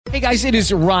Hey guys, it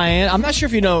is Ryan. I'm not sure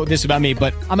if you know this about me,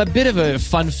 but I'm a bit of a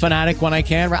fun fanatic when I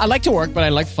can. I like to work, but I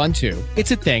like fun too.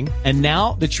 It's a thing. And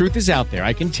now the truth is out there.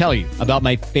 I can tell you about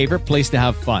my favorite place to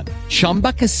have fun.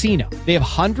 Chumba Casino. They have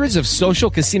hundreds of social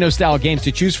casino style games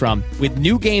to choose from with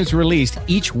new games released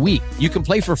each week. You can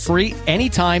play for free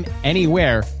anytime,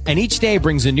 anywhere. And each day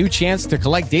brings a new chance to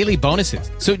collect daily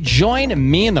bonuses. So join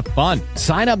me in the fun.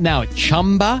 Sign up now at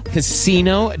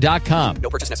ChumbaCasino.com. No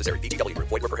purchase necessary. VGW.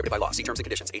 Void where prohibited by law. See terms and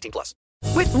conditions. 18+.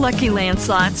 With Lucky Land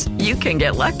Slots, you can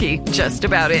get lucky just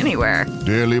about anywhere.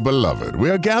 Dearly beloved, we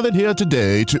are gathered here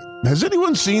today to... Has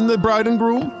anyone seen the bride and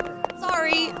groom?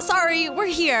 Sorry, we're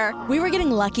here. We were getting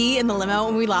lucky in the limo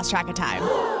and we lost track of time.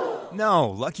 No,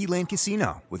 Lucky Land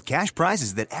Casino, with cash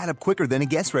prizes that add up quicker than a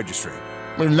guest registry.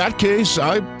 In that case,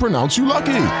 I pronounce you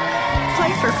lucky.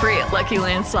 Play for free at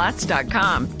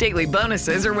LuckyLandSlots.com. Daily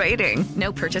bonuses are waiting.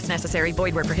 No purchase necessary.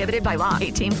 Void where prohibited by law.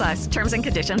 18+. Terms and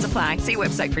conditions apply. See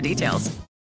website for details.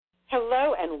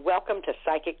 Hello and welcome to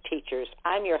Psychic Teachers.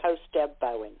 I'm your host, Deb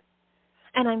Bowen.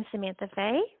 And I'm Samantha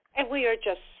Fay. And we are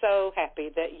just so happy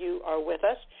that you are with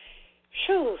us.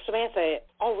 Shoo, Samantha,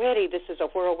 already this is a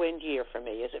whirlwind year for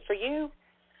me. Is it for you?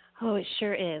 Oh, it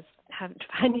sure is.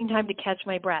 Finding time to catch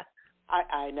my breath.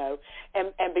 I know.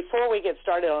 And before we get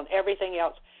started on everything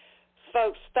else,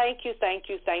 folks, thank you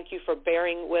for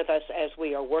bearing with us as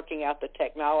we are working out the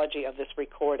technology of this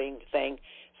recording thing.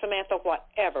 Samantha,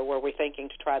 whatever were we thinking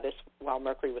to try this while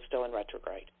Mercury was still in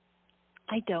retrograde?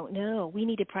 I don't know. We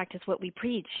need to practice what we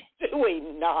preach. We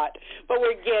not, but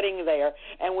we're getting there,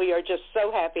 and we are just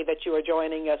so happy that you are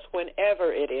joining us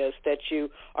whenever it is that you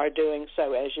are doing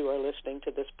so as you are listening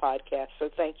to this podcast. So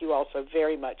thank you all so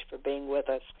very much for being with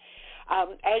us.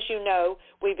 As you know,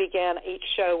 we began each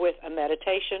show with a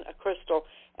meditation, a crystal,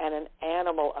 and an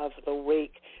animal of the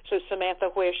week. So, Samantha,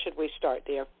 where should we start,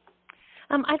 dear?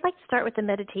 I'd like to start with the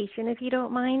meditation, if you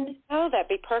don't mind. Oh, that'd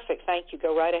be perfect. Thank you.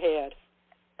 Go right ahead.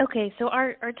 Okay, so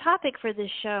our topic for this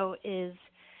show is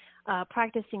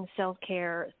practicing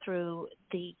self-care through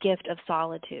the gift of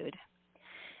solitude.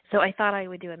 So I thought I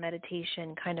would do a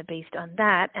meditation kind of based on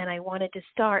that, and I wanted to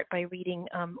start by reading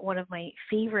one of my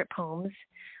favorite poems.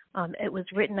 It was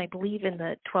written, I believe, in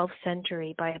the 12th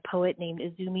century by a poet named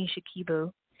Izumi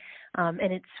Shikibu,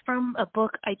 and it's from a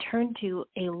book I turn to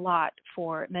a lot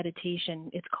for meditation.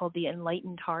 It's called The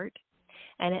Enlightened Heart,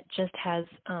 and it just has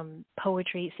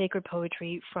poetry, sacred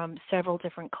poetry from several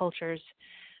different cultures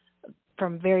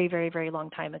from very, very, very long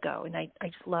time ago. And I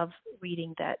just love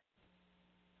reading that,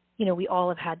 you know, we all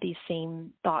have had these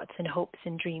same thoughts and hopes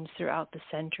and dreams throughout the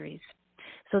centuries.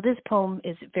 So this poem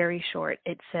is very short.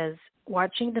 It says,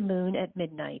 "Watching the moon at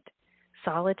midnight,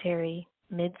 solitary,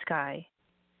 mid-sky,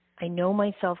 I know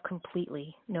myself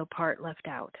completely, no part left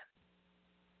out."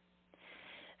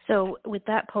 So with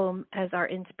that poem as our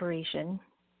inspiration,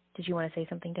 did you want to say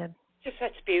something, Deb? Just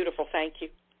that's beautiful. Thank you.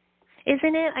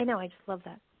 Isn't it? I know. I just love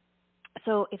that.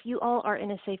 So if you all are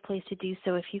in a safe place to do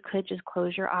so, if you could just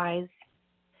close your eyes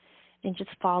and just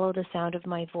follow the sound of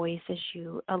my voice as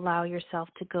you allow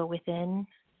yourself to go within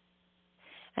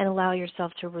and allow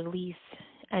yourself to release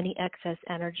any excess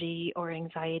energy or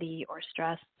anxiety or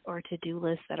stress or to-do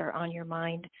lists that are on your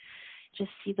mind.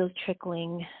 Just see those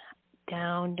trickling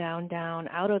down, down, down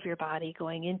out of your body,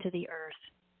 going into the earth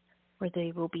where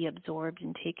they will be absorbed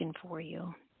and taken for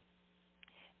you.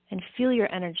 And feel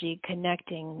your energy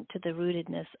connecting to the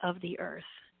rootedness of the earth.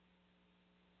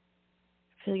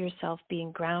 Feel yourself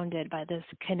being grounded by this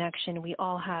connection we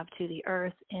all have to the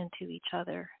earth and to each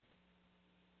other.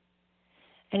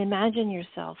 And imagine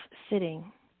yourself sitting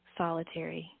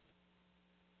solitary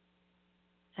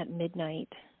at midnight,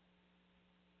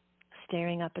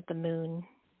 staring up at the moon.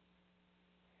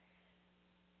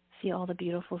 See all the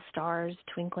beautiful stars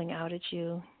twinkling out at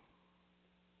you.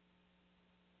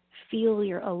 Feel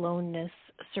your aloneness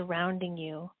surrounding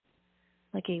you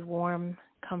like a warm,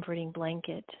 comforting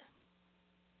blanket.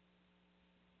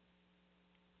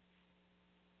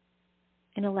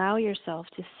 And allow yourself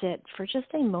to sit for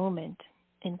just a moment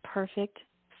in perfect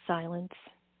silence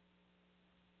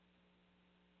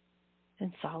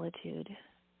and solitude.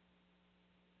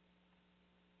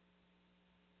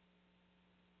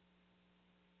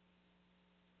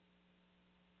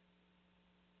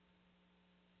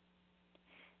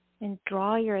 And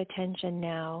draw your attention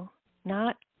now,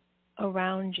 not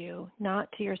around you,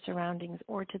 not to your surroundings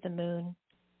or to the moon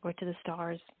or to the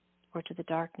stars or to the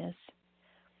darkness.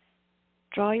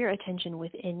 Draw your attention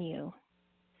within you.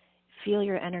 Feel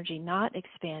your energy not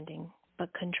expanding,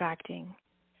 but contracting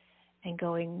and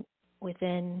going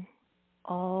within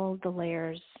all the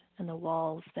layers and the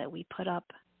walls that we put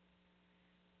up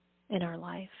in our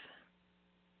life.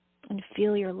 And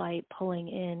feel your light pulling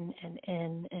in and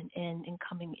in and in and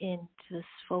coming in to this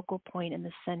focal point in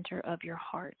the center of your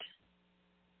heart.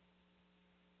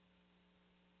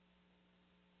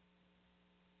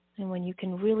 And when you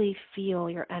can really feel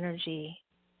your energy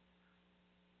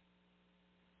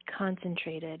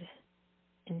concentrated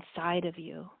inside of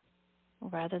you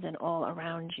rather than all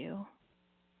around you,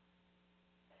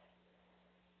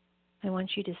 I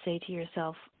want you to say to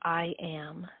yourself, I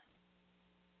am.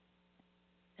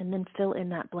 And then fill in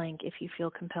that blank if you feel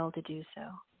compelled to do so.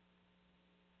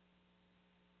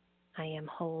 I am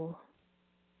whole.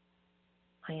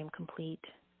 I am complete.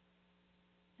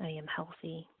 I am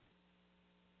healthy.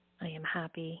 I am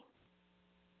happy.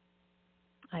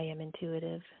 I am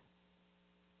intuitive.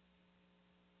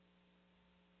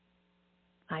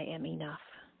 I am enough.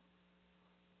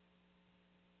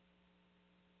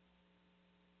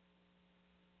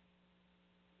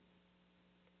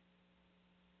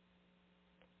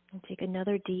 And take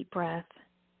another deep breath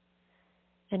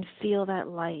and feel that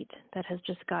light that has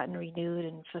just gotten renewed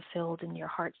and fulfilled in your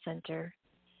heart center.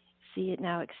 See it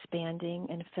now expanding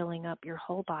and filling up your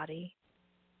whole body,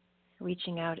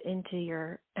 reaching out into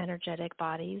your energetic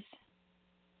bodies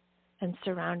and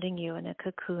surrounding you in a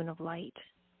cocoon of light.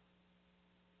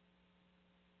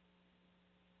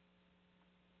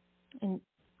 And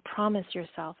promise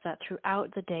yourself that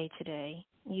throughout the day today,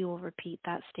 you will repeat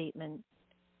that statement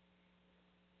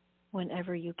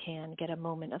whenever you can get a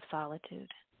moment of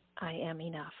solitude. I am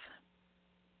enough.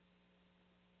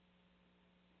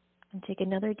 And take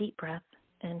another deep breath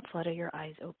and flutter your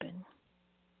eyes open.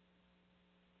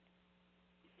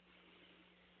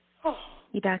 Oh.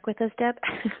 You back with us, Deb?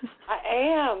 I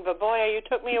am, but boy, you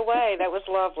took me away. That was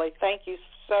lovely. Thank you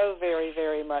so very,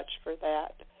 very much for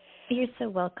that. You're so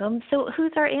welcome. So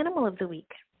who's our animal of the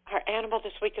week? Our animal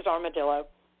this week is armadillo.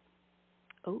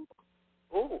 Ooh.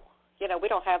 Ooh. You know, we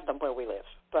don't have them where we live,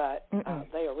 but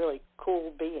they are really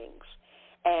cool beings.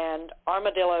 And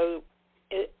armadillo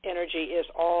energy is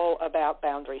all about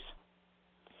boundaries.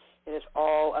 It is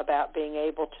all about being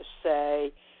able to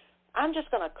say, I'm just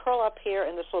going to curl up here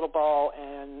in this little ball,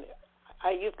 and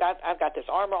I've got this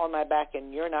armor on my back,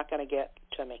 and you're not going to get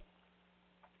to me.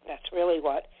 That's really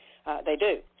what they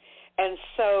do. And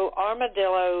so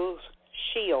armadillos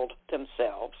shield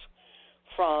themselves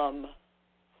from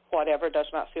whatever does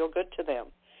not feel good to them.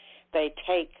 They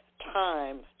take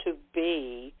time to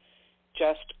be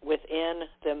just within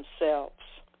themselves.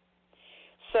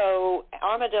 So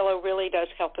armadillo really does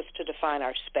help us to define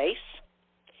our space.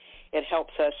 It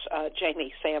helps us,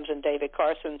 Jamie Sams and David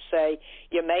Carson say,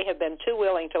 you may have been too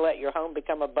willing to let your home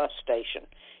become a bus station.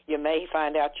 You may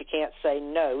find out you can't say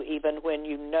no even when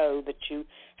you know that you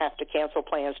have to cancel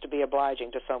plans to be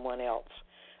obliging to someone else.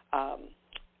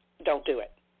 Don't do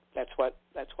it. That's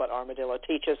what armadillo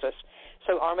teaches us.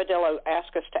 So armadillo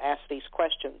asks us to ask these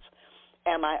questions.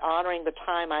 Am I honoring the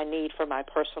time I need for my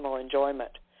personal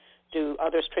enjoyment? Do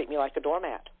others treat me like a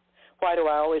doormat? Why do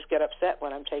I always get upset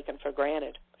when I'm taken for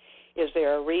granted? Is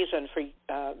there a reason for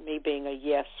me being a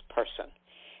yes person?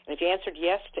 And if you answered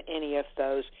yes to any of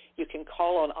those, you can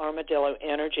call on armadillo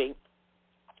energy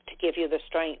to give you the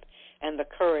strength and the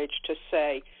courage to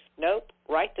say, nope,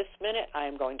 right this minute I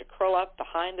am going to curl up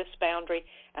behind this boundary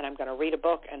and I'm going to read a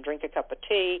book and drink a cup of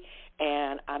tea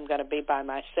and I'm going to be by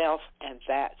myself, and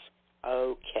that's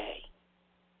okay.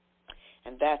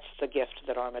 And that's the gift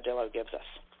that armadillo gives us.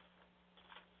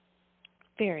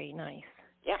 Very nice.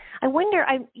 Yeah. I wonder,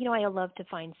 I love to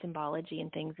find symbology in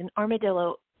things, and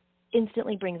armadillo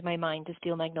instantly brings my mind to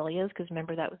Steel Magnolias, because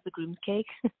remember that was the groom's cake?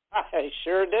 I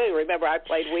sure do. Remember, I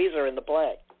played Weezer in the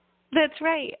play. That's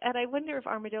right. And I wonder if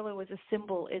armadillo was a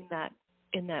symbol in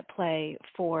that play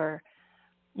for,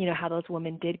 how those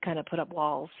women did kind of put up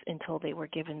walls until they were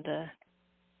given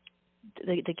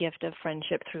the gift of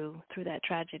friendship through that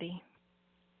tragedy.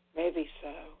 Maybe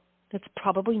so. That's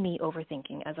probably me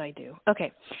overthinking, as I do.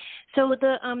 Okay, so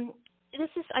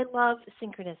I love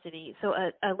synchronicity. So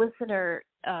a listener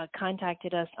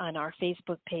contacted us on our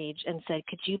Facebook page and said,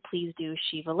 could you please do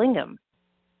Shiva Lingam?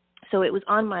 So it was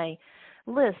on my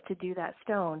list to do that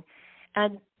stone.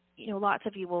 And, lots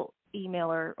of you will email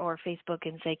or Facebook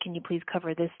and say, can you please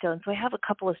cover this stone? So I have a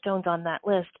couple of stones on that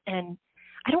list. And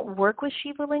I don't work with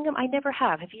Shiva Lingam. I never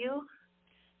have. Have you?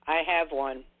 I have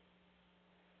one.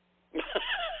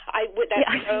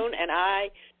 Stone and I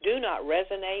do not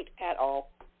resonate at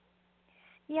all.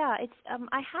 Yeah, it's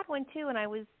I had one too, and I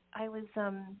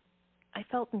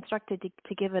felt instructed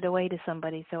to give it away to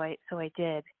somebody, so I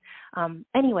did.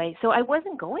 Anyway, so I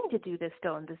wasn't going to do this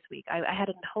stone this week. I had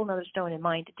a whole other stone in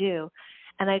mind to do,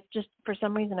 and I just for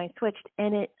some reason I switched,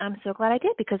 and I'm so glad I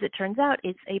did, because it turns out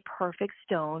it's a perfect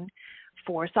stone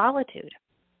for solitude.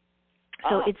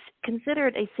 So it's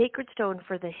considered a sacred stone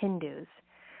for the Hindus.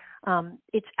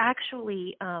 It's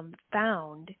actually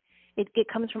found, it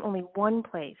comes from only one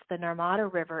place, the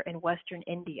Narmada River in western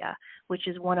India, which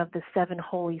is one of the 7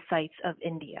 holy sites of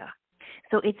India.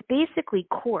 So it's basically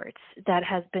quartz that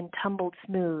has been tumbled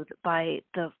smooth by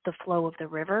the flow of the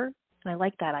river, and I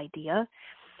like that idea.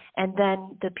 And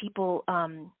then the people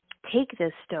take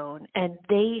this stone and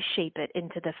they shape it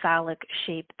into the phallic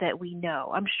shape that we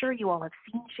know. I'm sure you all have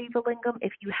seen Shiva Lingam.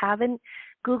 If you haven't,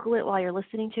 Google it while you're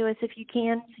listening to us if you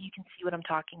can, so you can see what I'm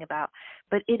talking about.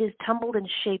 But it is tumbled and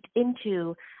shaped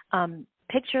into,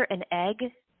 picture an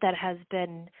egg that has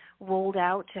been rolled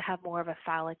out to have more of a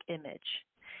phallic image.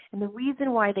 And the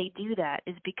reason why they do that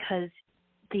is because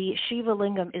the Shiva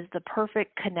Lingam is the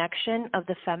perfect connection of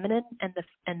the feminine and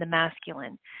the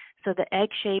masculine. So the egg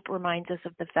shape reminds us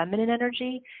of the feminine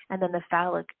energy, and then the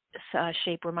phallic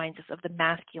shape reminds us of the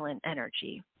masculine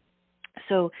energy.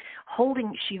 So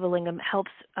holding Shiva Lingam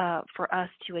helps for us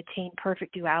to attain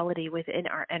perfect duality within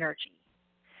our energy.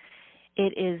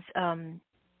 It is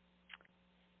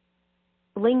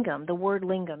lingam. The word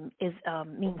lingam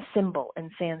means symbol in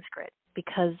Sanskrit,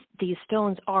 because these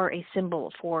stones are a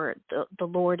symbol for the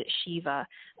Lord Shiva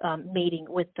mating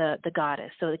with the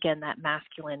goddess. So again, that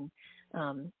masculine,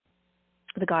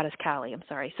 the goddess Kali, I'm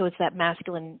sorry. So it's that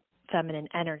masculine, feminine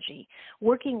energy.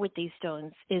 Working with these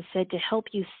stones is said to help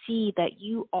you see that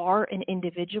you are an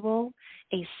individual,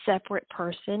 a separate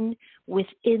person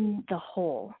within the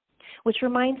whole, which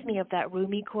reminds me of that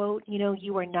Rumi quote,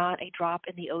 you are not a drop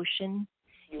in the ocean,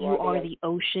 you are the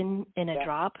ocean in a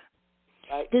drop.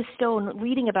 Right. This stone,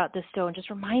 reading about this stone just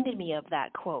reminded me of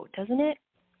that quote, doesn't it?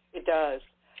 It does.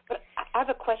 But I have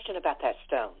a question about that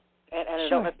stone. And I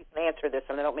don't know if you can answer this,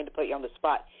 and I don't mean to put you on the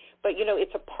spot. But, it's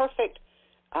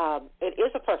it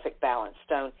is a perfect balance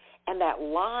stone. And that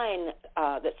line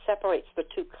that separates the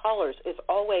two colors is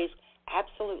always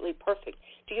absolutely perfect.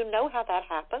 Do you know how that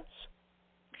happens?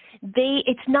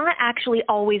 It's not actually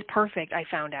always perfect, I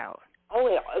found out. Oh,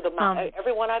 yeah.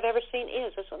 Everyone I've ever seen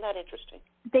is. Isn't that interesting?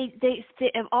 They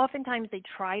oftentimes they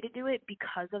try to do it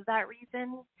because of that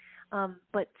reason,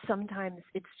 but sometimes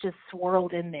it's just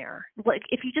swirled in there. Like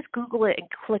if you just Google it and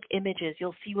click images,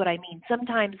 you'll see what I mean.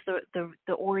 Sometimes the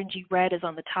orangey red is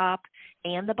on the top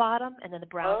and the bottom, and then the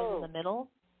brown is in the middle.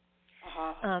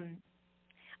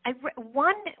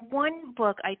 One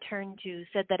book I turned to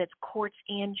said that it's quartz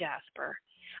and jasper.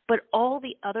 But all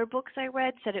the other books I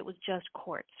read said it was just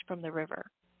quartz from the river.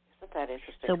 Isn't that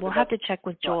interesting? So we'll have to check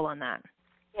with Joel on that.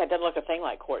 Yeah, it doesn't look a thing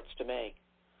like quartz to me.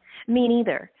 Me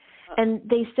neither. And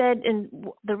they said, and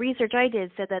the research I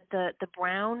did said that the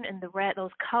brown and the red,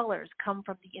 those colors come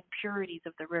from the impurities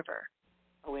of the river.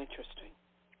 Oh, interesting.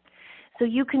 So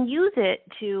you can use it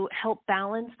to help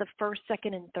balance the first,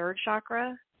 second, and third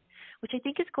chakra, which I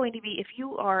think is going to be, if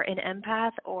you are an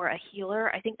empath or a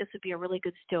healer, I think this would be a really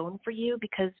good stone for you,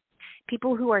 because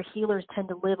people who are healers tend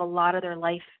to live a lot of their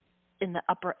life in the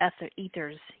upper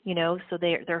ethers, so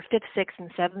their 5th, 6th,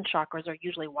 and 7th chakras are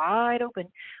usually wide open,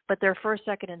 but their first,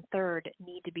 second, and third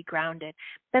need to be grounded.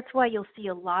 That's why you'll see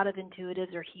a lot of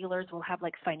intuitives or healers will have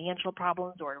like financial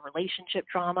problems or relationship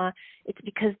trauma. It's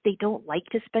because they don't like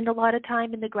to spend a lot of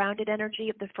time in the grounded energy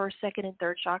of the first, second, and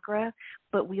third chakra,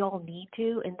 but we all need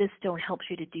to, and this stone helps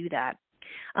you to do that.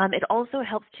 It also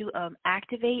helps to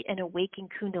activate and awaken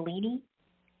Kundalini.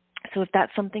 So if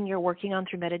that's something you're working on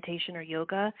through meditation or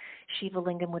yoga, Shiva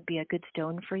Lingam would be a good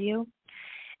stone for you.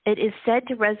 It is said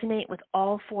to resonate with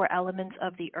all 4 elements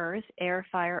of the earth, air,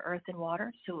 fire, earth, and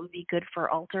water. So it would be good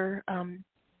for altar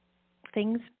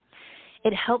things.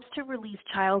 It helps to release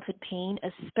childhood pain,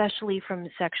 especially from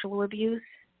sexual abuse.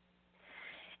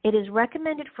 It is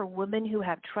recommended for women who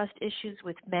have trust issues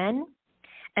with men,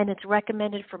 and it's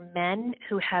recommended for men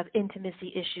who have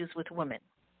intimacy issues with women.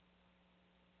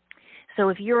 So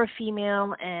if you're a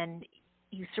female and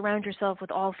you surround yourself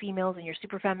with all females and you're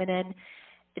super feminine,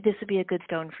 this would be a good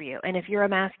stone for you. And if you're a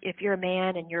man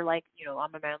and you're like,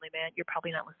 I'm a manly man, you're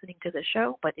probably not listening to this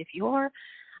show. But if you are,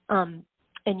 and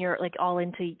you're like all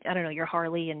into, your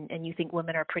Harley and you think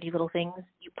women are pretty little things,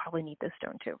 you probably need this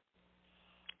stone too.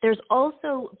 There's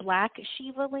also black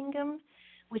Shiva Lingam,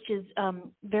 which is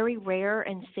very rare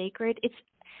and sacred.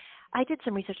 I did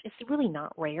some research. It's really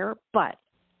not rare, but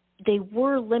they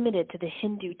were limited to the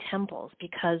Hindu temples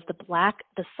because the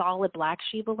solid black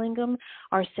Shiva Lingam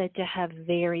are said to have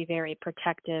very, very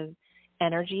protective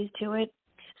energies to it.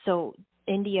 So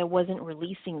India wasn't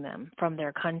releasing them from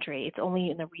their country. It's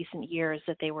only in the recent years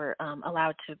that they were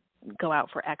allowed to go out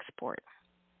for export.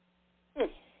 Okay,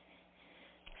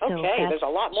 so there's a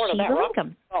lot more to that rock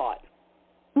than I thought.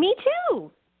 Me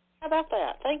too. How about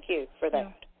that? Thank you for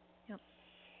that. Yeah.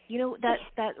 You know,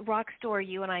 that rock store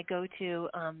you and I go to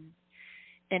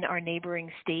in our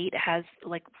neighboring state has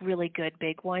like really good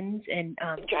big ones, and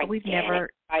we've never.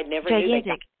 I never knew they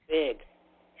got big.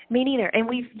 Me neither. And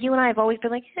you and I have always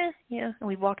been like, yeah, and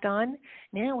we've walked on.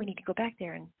 Now we need to go back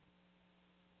there and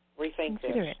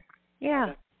consider it.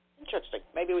 Yeah. Interesting.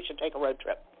 Maybe we should take a road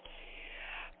trip.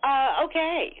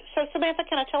 Okay. So, Samantha,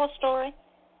 can I tell a story?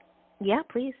 Yeah,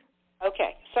 please.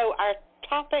 Okay. So our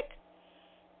topic,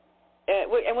 and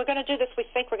we're going to do this, we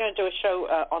think we're going to do a show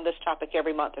on this topic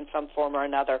every month in some form or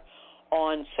another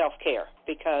on self-care,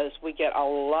 because we get a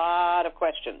lot of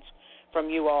questions from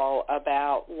you all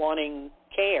about wanting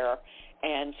care,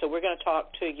 and so we're going to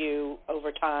talk to you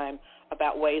over time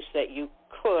about ways that you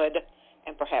could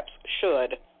and perhaps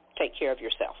should take care of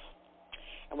yourself.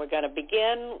 And we're going to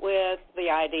begin with the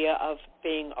idea of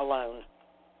being alone.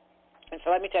 And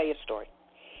so let me tell you a story.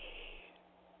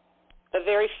 The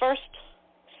very first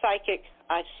psychic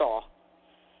I saw,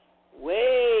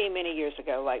 way many years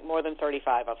ago, like more than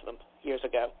 35 of them years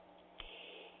ago,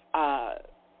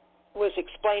 was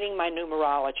explaining my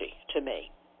numerology to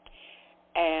me.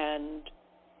 And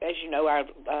as you know,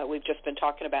 we've just been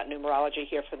talking about numerology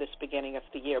here for this beginning of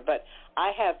the year, but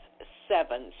I have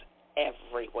sevens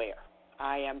everywhere.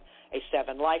 I am a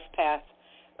 7 life path.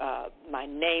 My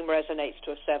name resonates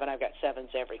to a 7. I've got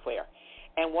 7s everywhere.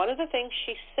 And one of the things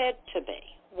she said to me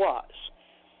was,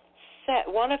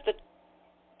 one of the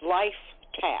life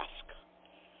tasks,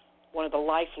 one of the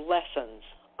life lessons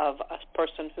of a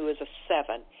person who is a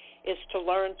 7 is to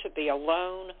learn to be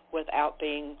alone without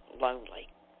being lonely.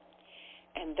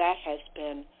 And that has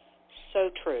been so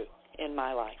true in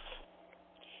my life,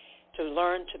 to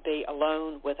learn to be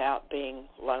alone without being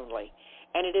lonely.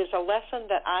 And it is a lesson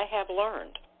that I have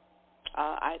learned.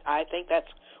 I think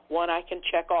that's one I can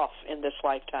check off in this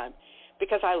lifetime,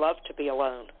 because I love to be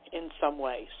alone in some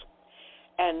ways.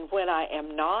 And when I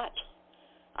am not,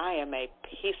 I am a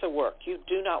piece of work. You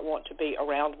do not want to be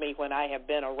around me when I have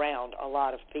been around a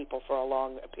lot of people for a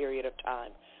long period of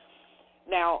time.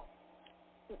 Now,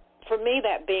 for me,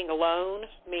 that being alone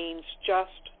means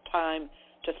just time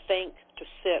to think, to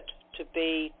sit, to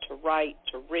be, to write,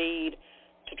 to read,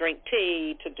 to drink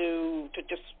tea, to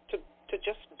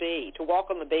just be, to walk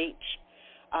on the beach.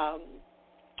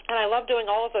 And I love doing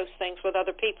all of those things with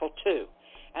other people, too.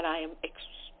 And I am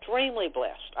extremely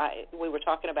blessed. We were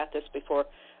talking about this before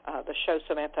the show,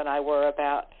 Samantha and I were,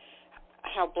 about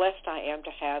how blessed I am to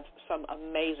have some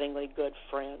amazingly good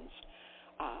friends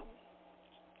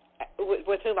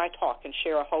with whom I talk and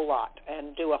share a whole lot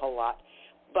and do a whole lot.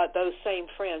 But those same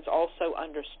friends also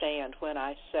understand when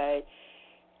I say,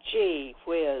 gee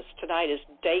whiz, tonight is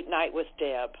date night with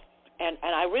Deb. And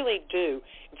I really do.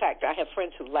 In fact, I have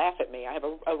friends who laugh at me. I have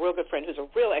a real good friend who's a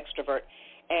real extrovert,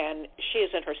 and she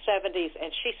is in her 70s,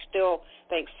 and she still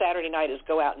thinks Saturday night is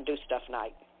go out and do stuff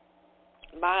night.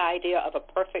 My idea of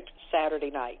a perfect Saturday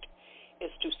night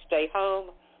is to stay home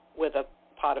with a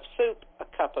pot of soup,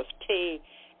 a cup of tea,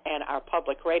 and our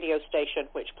public radio station,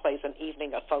 which plays an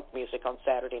evening of folk music on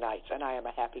Saturday nights, and I am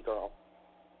a happy girl.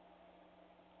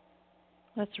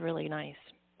 That's really nice.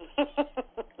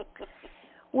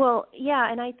 Well,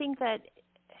 yeah, and I think that,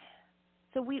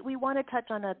 so we want to touch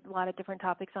on a lot of different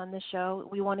topics on this show.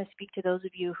 We want to speak to those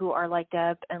of you who are like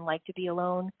Deb and like to be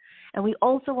alone, and we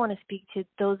also want to speak to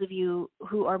those of you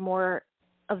who are more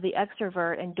of the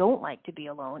extrovert and don't like to be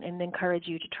alone, and encourage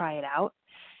you to try it out.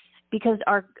 Because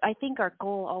I think our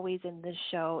goal always in this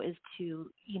show is to,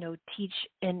 teach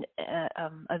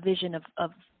a vision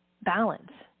of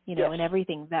balance, yes, in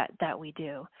everything that we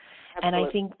do. Absolutely. And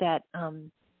I think that,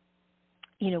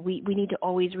 we need to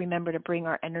always remember to bring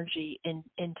our energy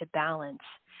into balance.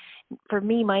 For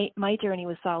me, my journey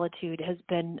with solitude has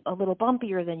been a little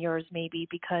bumpier than yours, maybe,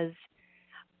 because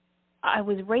I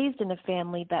was raised in a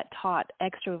family that taught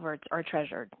extroverts are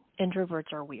treasured,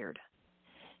 introverts are weird.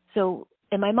 So,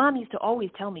 and my mom used to always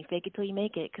tell me, fake it till you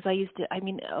make it, because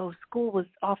school was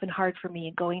often hard for me,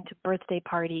 and going to birthday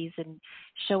parties and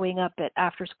showing up at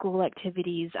after-school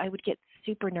activities, I would get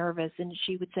super nervous, and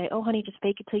she would say, oh, honey, just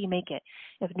fake it till you make it.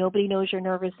 If nobody knows you're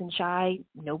nervous and shy,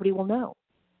 nobody will know.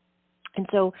 And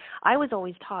so I was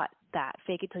always taught that,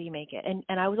 fake it till you make it.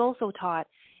 And I was also taught,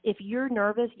 if you're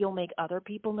nervous, you'll make other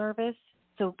people nervous.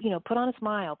 So, put on a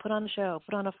smile, put on a show,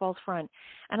 put on a false front.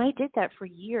 And I did that for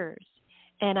years.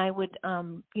 And I would,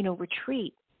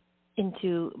 retreat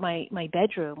into my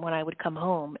bedroom when I would come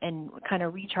home and kind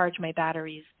of recharge my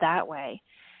batteries that way.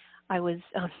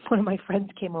 one of my friends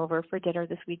came over for dinner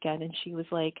this weekend, and she was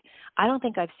like, I don't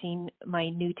think I've seen my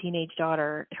new teenage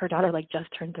daughter. Her daughter like just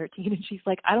turned 13, and she's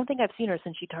like, I don't think I've seen her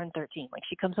since she turned 13. Like,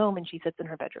 she comes home and she sits in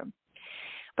her bedroom.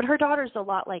 But her daughter's a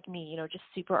lot like me, just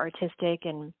super artistic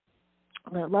and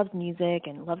loves music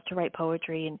and loves to write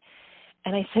poetry.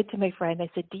 And I said to my friend, I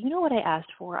said, do you know what I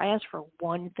asked for? I asked for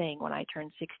one thing when I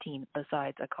turned 16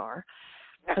 besides a car.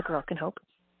 A girl can hope.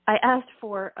 I asked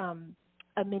for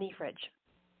a mini fridge.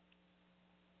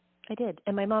 I did,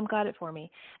 and my mom got it for me,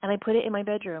 and I put it in my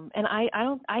bedroom. And I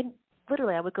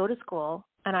would go to school,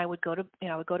 and I would go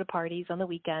to parties on the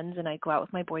weekends, and I'd go out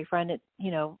with my boyfriend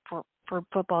for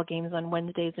football games on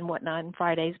Wednesdays and whatnot and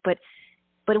Fridays. But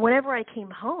whenever I came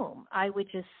home, I would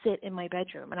just sit in my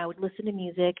bedroom, and I would listen to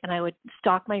music, and I would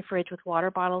stock my fridge with water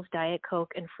bottles, Diet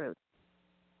Coke, and fruit.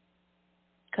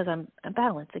 Because I'm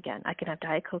balanced again. I can have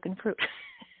Diet Coke and fruit.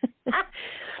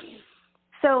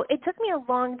 So it took me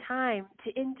a long time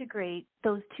to integrate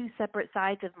those two separate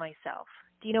sides of myself.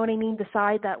 Do you know what I mean? The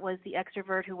side that was the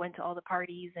extrovert who went to all the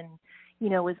parties and,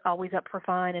 was always up for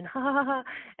fun and ha ha ha.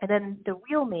 And then the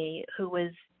real me who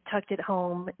was tucked at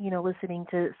home, listening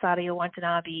to Sadio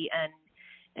Watanabe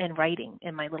and writing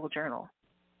in my little journal.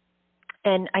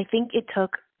 And I think it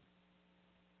took,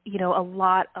 a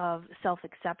lot of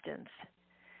self-acceptance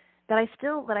that I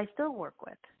still work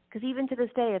with. Because even to this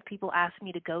day, if people ask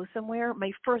me to go somewhere,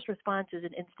 my first response is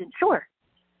an instant sure,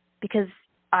 because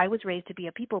I was raised to be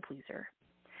a people pleaser.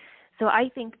 So I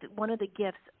think that one of the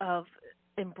gifts of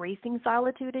embracing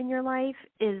solitude in your life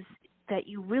is that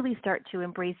you really start to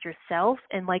embrace yourself.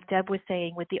 And like Deb was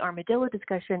saying with the armadillo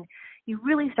discussion, you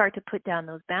really start to put down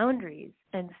those boundaries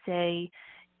and say,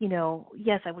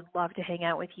 yes, I would love to hang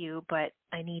out with you, but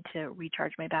I need to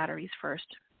recharge my batteries first.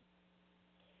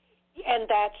 And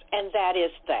that's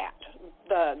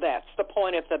the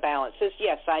point of the balance is,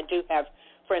 yes, I do have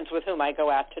friends with whom I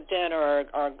go out to dinner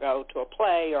or go to a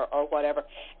play or whatever,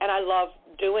 and I love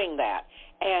doing that.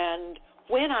 And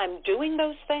when I'm doing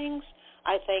those things,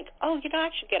 I think, I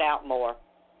should get out more.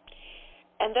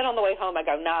 And then on the way home, I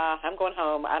go, nah, I'm going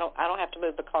home. I don't have to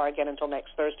move the car again until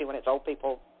next Thursday when it's old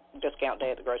people discount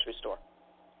day at the grocery store.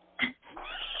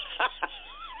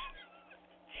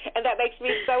 And that makes me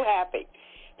so happy.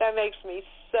 That makes me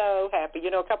so happy.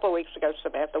 A couple of weeks ago,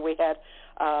 Samantha, we had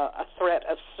a threat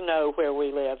of snow where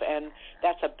we live, and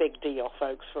that's a big deal,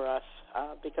 folks, for us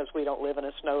because we don't live in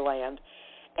a snowland.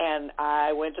 And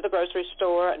I went to the grocery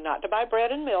store, not to buy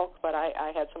bread and milk, but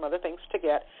I had some other things to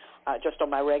get just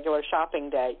on my regular shopping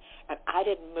day, and I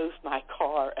didn't move my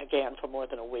car again for more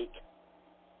than a week.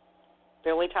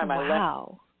 The only time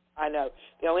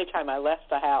the only time I left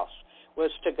the house was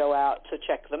to go out to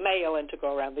check the mail and to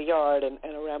go around the yard and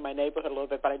around my neighborhood a little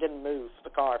bit, but I didn't move the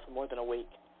car for more than a week.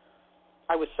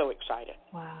 I was so excited.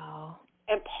 Wow.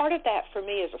 And part of that for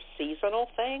me is a seasonal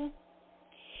thing,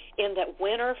 in that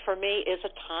winter for me is a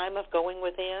time of going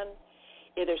within.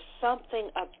 There's something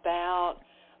about,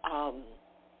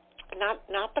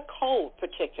 not the cold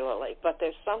particularly, but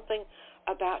there's something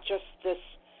about just this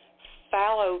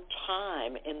fallow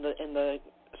time in the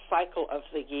cycle of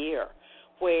the year,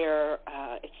 where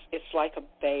it's like a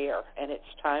bear, and it's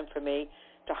time for me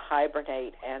to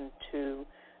hibernate and to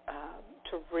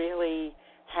really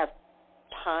have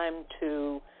time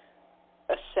to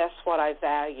assess what I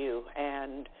value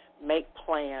and make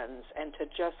plans and to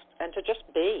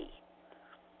just be.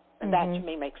 And that to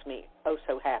me makes me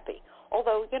so happy.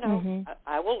 Although,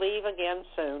 I will leave again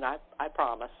soon. I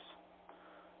promise.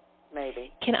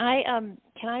 Maybe. Can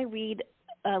I read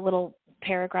a little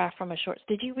paragraph from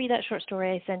did you read that short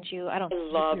story I sent you? I don't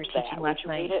know if you were teaching last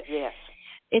night. Read it? Yes.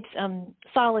 It's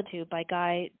Solitude by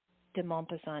Guy de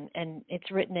Maupassant, and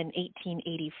it's written in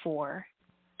 1884.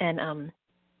 And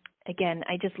again,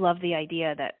 I just love the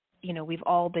idea that, we've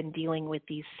all been dealing with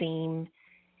these same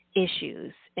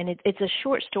issues. And it's a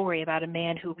short story about a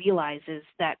man who realizes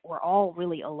that we're all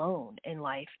really alone in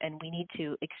life, and we need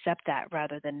to accept that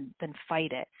rather than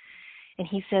fight it. And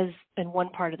he says in one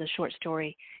part of the short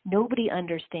story, nobody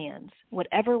understands.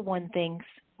 Whatever one thinks,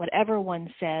 whatever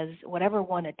one says, whatever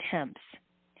one attempts.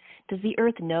 Does the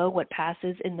earth know what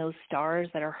passes in those stars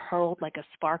that are hurled like a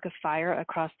spark of fire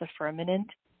across the firmament?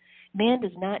 Man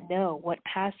does not know what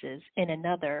passes in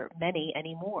another many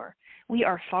anymore. We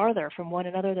are farther from one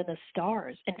another than the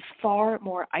stars, and far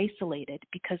more isolated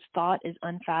because thought is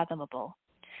unfathomable.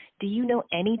 Do you know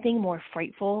anything more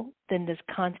frightful than this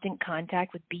constant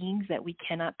contact with beings that we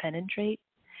cannot penetrate?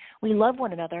 We love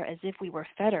one another as if we were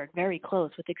fettered very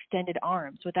close with extended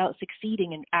arms without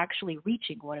succeeding in actually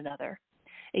reaching one another.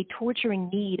 A torturing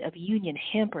need of union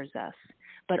hampers us,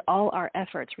 but all our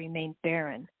efforts remain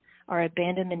barren. our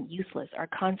abandonment useless, our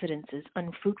confidences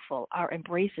unfruitful, our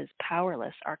embraces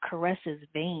powerless, our caresses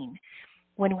vain.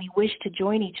 When we wish to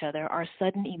join each other, our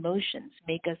sudden emotions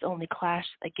make us only clash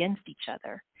against each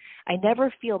other. I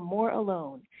never feel more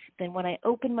alone than when I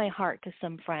open my heart to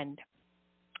some friend,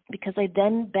 because I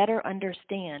then better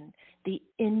understand the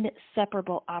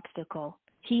inseparable obstacle.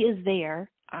 He is there.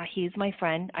 He is my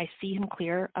friend. I see him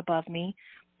clear above me,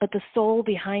 but the soul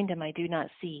behind him I do not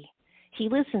see. He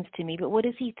listens to me, but what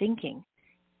is he thinking?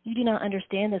 You do not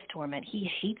understand this torment. He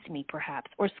hates me,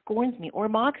 perhaps, or scorns me, or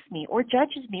mocks me, or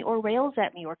judges me, or rails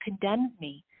at me, or condemns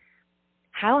me.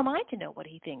 How am I to know what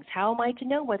he thinks? How am I to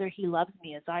know whether he loves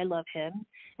me as I love him?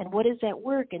 And what is at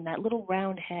work in that little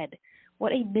round head?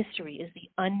 What a mystery is the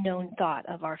unknown thought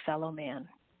of our fellow man.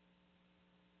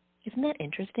 Isn't that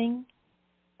interesting?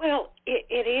 Well,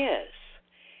 it is.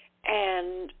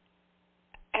 And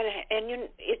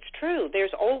it's true.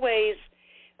 There's always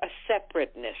a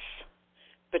separateness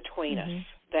between us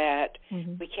that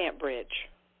we can't bridge.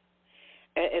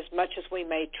 As much as we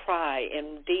may try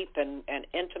in deep and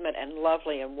intimate and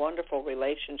lovely and wonderful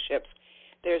relationships,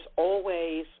 there's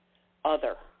always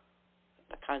other,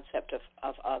 the concept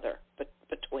of other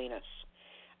between us.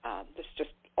 It's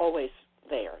just always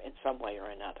there in some way or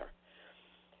another.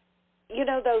 You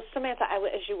know, though, Samantha,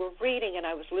 as you were reading and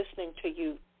I was listening to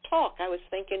you talk, I was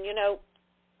thinking, you know,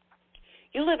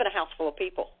 you live in a house full of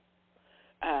people,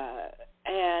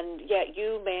 and yet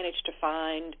you manage to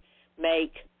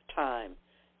make time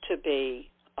to be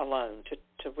alone,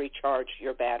 to recharge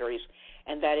your batteries,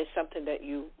 and that is something that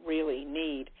you really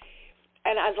need.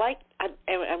 And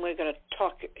we're going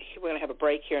to have a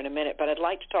break here in a minute, but I'd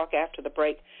like to talk after the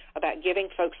break about giving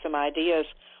folks some ideas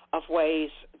of ways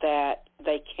that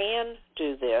they can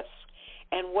do this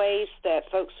and ways that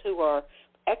folks who are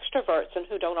extroverts and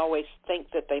who don't always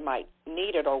think that they might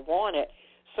need it or want it,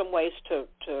 some ways to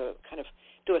kind of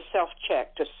do a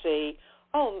self-check to see,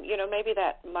 oh, you know, maybe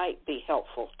that might be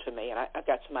helpful to me. And I've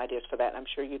got some ideas for that, and I'm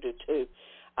sure you do too.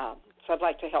 So I'd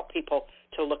like to help people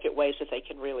to look at ways that they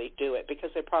can really do it, because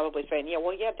they're probably saying,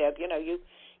 yeah, Deb, you know, you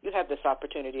have this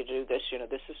opportunity to do this. You know,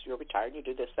 you're retired, you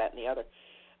do this, that, and the other.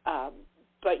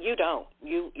 But you don't.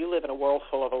 You live in a world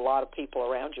full of a lot of people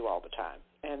around you all the time,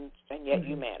 and yet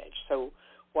you manage. So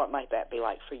what might that be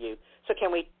like for you? So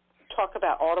can we talk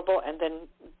about Audible and then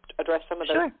address some of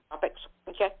those topics?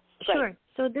 Okay? Great. Sure.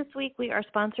 So this week we are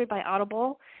sponsored by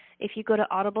Audible. If you go to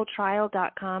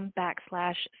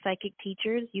audibletrial.com/psychic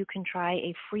teachers, you can try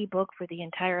a free book for the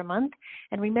entire month.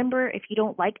 And remember, if you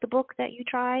don't like the book that you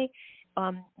try,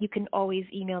 you can always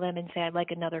email them and say, I'd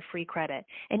like another free credit.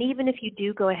 And even if you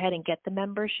do go ahead and get the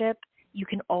membership, you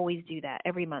can always do that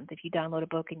every month. If you download a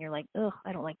book and you're like,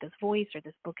 I don't like this voice, or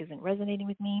this book isn't resonating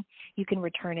with me, you can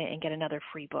return it and get another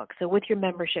free book. So with your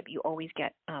membership, you always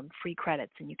get free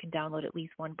credits, and you can download at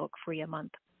least one book free a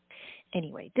month.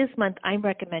 Anyway, this month I'm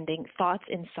recommending Thoughts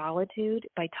in Solitude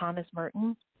by Thomas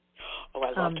Merton. Oh,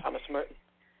 I love Thomas Merton.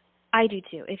 I do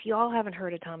too. If you all haven't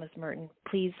heard of Thomas Merton,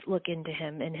 please look into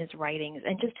him and his writings,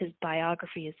 and just his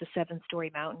biography is The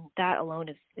Seven-Story Mountain. That alone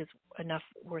is enough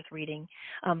worth reading.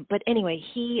 But anyway,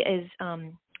 he is a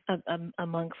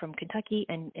monk from Kentucky,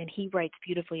 and he writes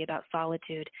beautifully about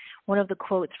solitude. One of the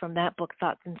quotes from that book,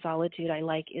 Thoughts in Solitude, I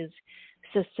like is,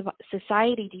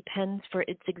 society depends for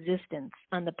its existence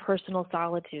on the personal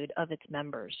solitude of its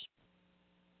members.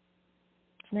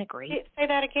 Isn't that great? Say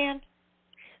that again.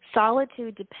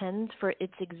 Solitude depends for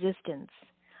its existence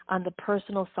on the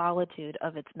personal solitude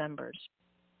of its members.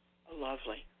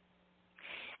 Lovely.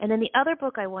 And then the other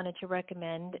book I wanted to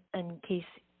recommend, in case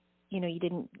you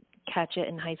didn't catch it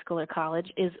in high school or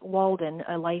college, is Walden,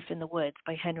 A Life in the Woods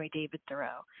by Henry David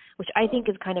Thoreau, which I think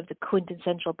is kind of the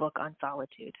quintessential book on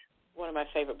solitude. One of my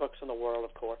favorite books in the world,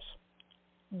 of course.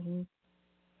 Mm-hmm.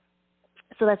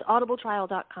 So that's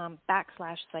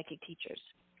audibletrial.com/psychic teachers.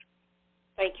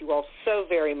 Thank you all so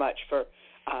very much for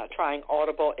trying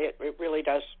Audible. It really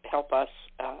does help us,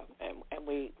 and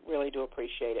we really do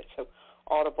appreciate it. So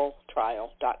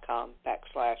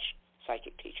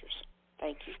audibletrial.com/psychic teachers.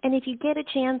 Thank you. And if you get a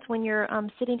chance when you're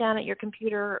sitting down at your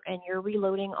computer and you're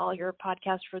reloading all your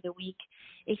podcasts for the week,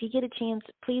 if you get a chance,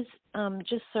 please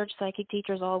just search Psychic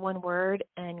Teachers, all one word,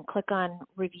 and click on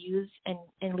reviews and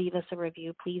leave us a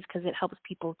review, please, because it helps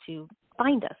people to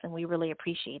find us, and we really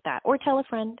appreciate that. Or tell a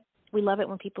friend. We love it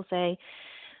when people say,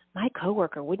 my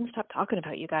coworker wouldn't stop talking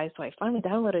about you guys, so I finally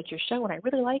downloaded your show, and I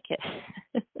really like it.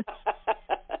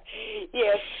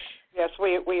 Yes,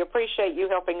 we appreciate you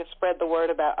helping us spread the word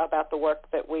about the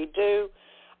work that we do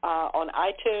on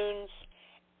iTunes.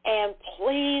 And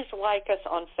please like us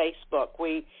on Facebook.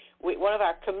 We One of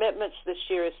our commitments this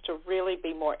year is to really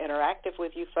be more interactive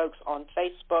with you folks on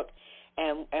Facebook,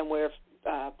 and we're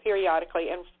periodically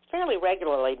and fairly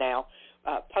regularly now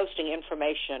posting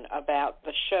information about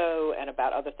the show and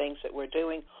about other things that we're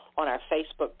doing on our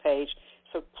Facebook page.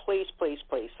 So please, please,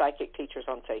 please, Psychic Teachers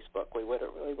on Facebook. We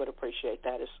would appreciate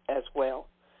that as well.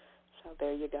 So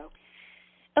there you go.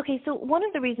 Okay, so one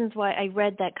of the reasons why I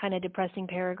read that kind of depressing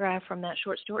paragraph from that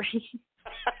short story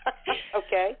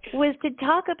okay. was to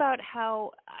talk about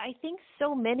how I think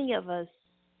so many of us,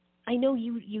 I know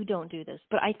you don't do this,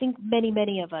 but I think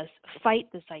many of us fight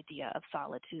this idea of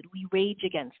solitude. We rage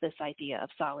against this idea of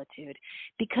solitude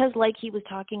because, like he was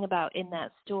talking about in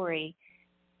that story,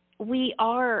 we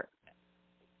are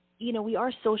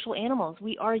social animals.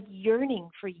 We are yearning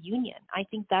for union. I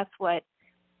think that's what,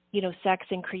 sex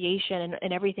and creation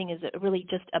and everything is really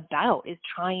just about, is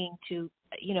trying to,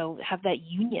 have that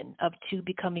union of two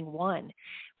becoming one.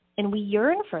 And we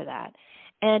yearn for that.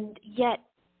 And yet,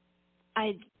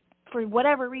 for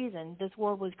whatever reason, this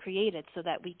world was created so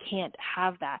that we can't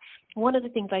have that. One of the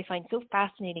things I find so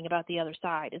fascinating about the other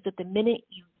side is that the minute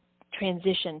you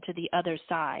transition to the other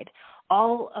side,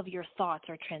 all of your thoughts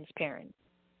are transparent.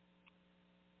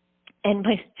 And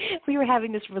we were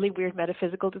having this really weird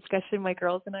metaphysical discussion, my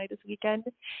girls and I, this weekend.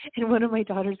 And one of my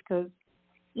daughters goes,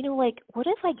 what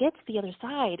if I get to the other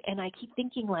side and I keep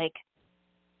thinking I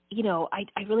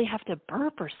really have to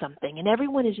burp or something, and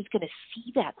everyone is just going to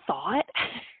see that thought?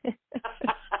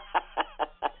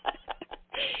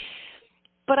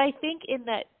 But I think in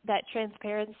that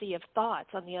transparency of thoughts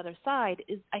on the other side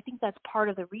I think that's part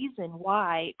of the reason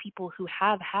why people who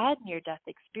have had near-death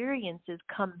experiences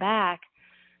come back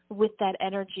with that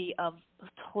energy of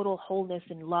total wholeness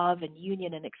and love and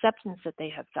union and acceptance that they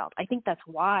have felt. I think that's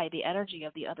why the energy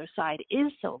of the other side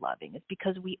is so loving. It's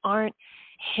because we aren't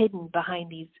hidden behind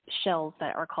these shells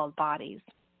that are called bodies.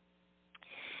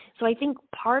 So I think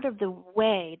part of the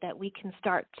way that we can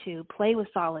start to play with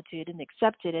solitude and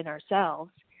accept it in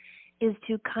ourselves is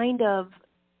to kind of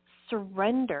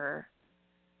surrender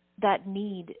that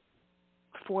need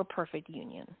for perfect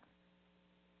union.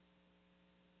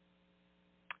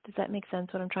 Does that make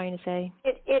sense, what I'm trying to say?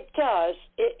 It does.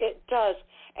 It does.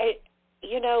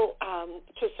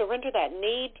 To surrender that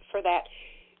need for that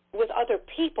with other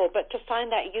people, but to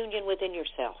find that union within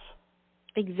yourself.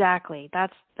 Exactly.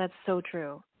 That's so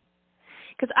true.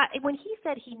 Because when he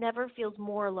said he never feels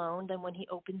more alone than when he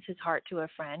opens his heart to a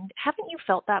friend, haven't you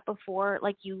felt that before?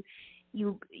 Like you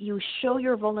show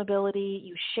your vulnerability,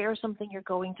 you share something you're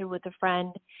going through with a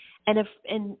friend,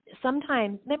 and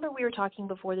sometimes, remember we were talking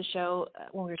before the show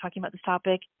when we were talking about this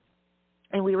topic,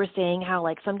 and we were saying how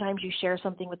sometimes you share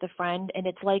something with a friend and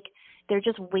it's like they're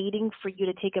just waiting for you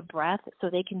to take a breath so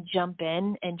they can jump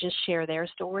in and just share their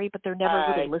story, but they're never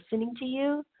really listening to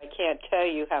you. I can't tell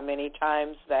you how many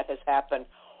times that has happened.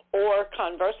 Or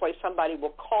conversely, somebody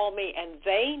will call me and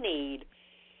they need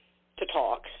to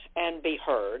talk and be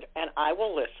heard, and I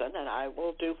will listen and I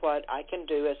will do what I can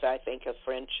do as I think a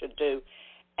friend should do.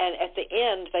 And at the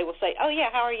end, they will say, "Oh yeah,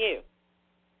 how are you?"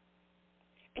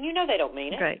 And they don't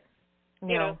mean it. Right.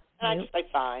 And I just say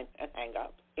fine and hang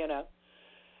up.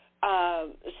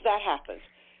 So that happens.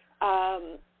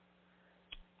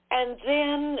 And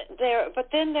then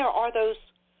there are those.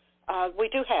 We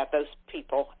do have those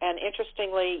people, and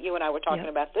interestingly, you and I were talking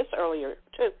about this earlier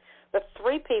too. The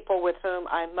three people with whom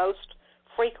I most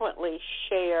frequently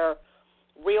share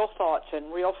real thoughts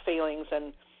and real feelings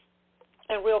and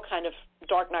real kind of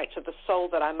dark nights of the soul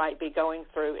that I might be going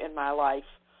through in my life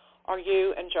are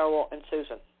you and Joel and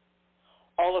Susan,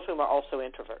 all of whom are also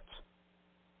introverts.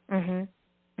 Mhm.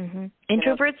 Mhm.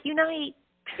 Introverts unite.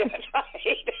 That's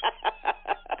right.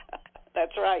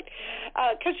 That's right.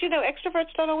 Because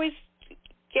extroverts don't always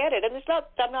get it, and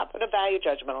I'm not putting a value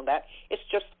judgment on that. It's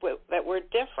just that we're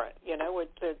different.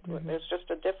 There's just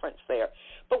a difference there.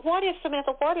 But what if,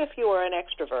 Samantha? What if you were an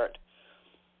extrovert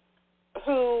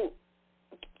who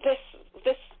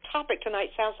this topic tonight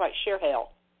sounds like sheer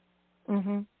hell?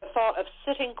 Mm-hmm. The thought of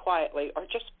sitting quietly or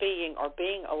just being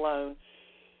alone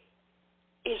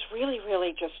is really,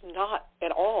 really just not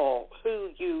at all who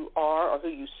you are or who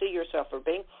you see yourself as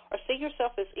being or see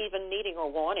yourself as even needing or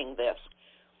wanting this.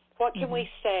 What can we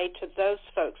say to those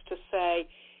folks to say,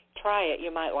 try it,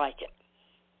 you might like it?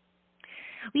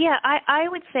 Yeah, I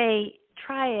would say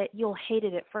try it. You'll hate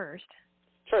it at first.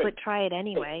 True. But try it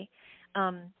anyway.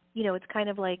 It's kind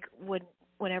of like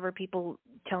whenever people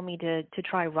tell me to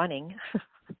try running,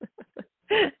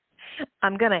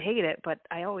 I'm going to hate it, but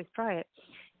I always try it.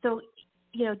 So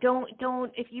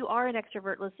don't, if you are an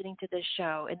extrovert listening to this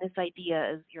show and this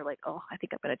idea is you're like, oh, I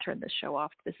think I'm going to turn this show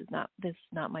off. This is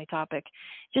not my topic.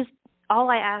 Just all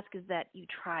I ask is that you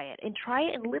try it, and try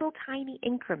it in little tiny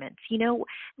increments.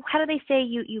 How do they say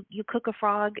you cook a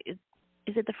frog? Is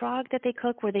it the frog that they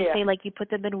cook where they say like you put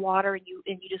them in water and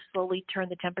you just slowly turn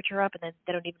the temperature up and then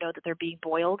they don't even know that they're being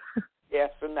boiled?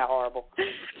 Yes, isn't that horrible?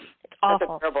 It's awful.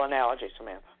 That's a terrible analogy,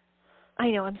 Samantha.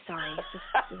 I know, I'm sorry. It's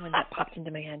just when that popped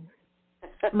into my head.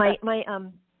 My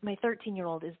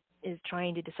 13-year-old is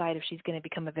trying to decide if she's going to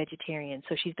become a vegetarian.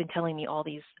 So she's been telling me all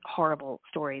these horrible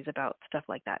stories about stuff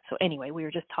like that. So anyway, we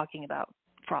were just talking about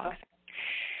frogs.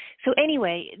 So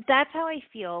anyway, that's how I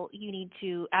feel you need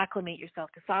to acclimate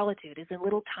yourself to solitude, is in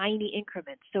little tiny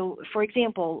increments. So, for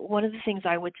example, one of the things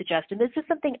I would suggest, and this is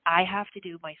something I have to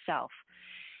do myself,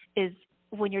 is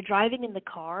when you're driving in the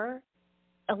car,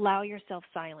 allow yourself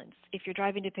silence. If you're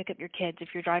driving to pick up your kids, if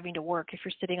you're driving to work, if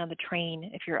you're sitting on the train,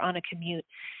 if you're on a commute,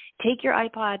 take your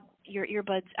iPod, your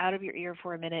earbuds out of your ear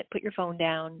for a minute, put your phone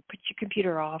down, put your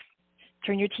computer off,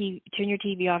 turn your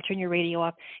TV off, turn your radio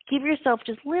off. Give yourself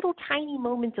just little tiny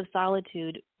moments of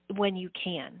solitude when you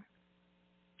can.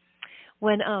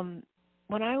 When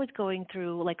I was going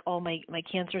through like all my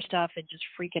cancer stuff and just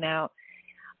freaking out,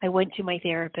 I went to my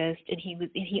therapist, and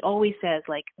he always says,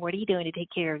 like, what are you doing to take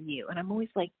care of you? And I'm always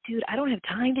like, dude, I don't have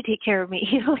time to take care of me.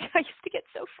 I used to get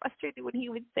so frustrated when he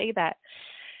would say that,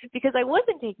 because I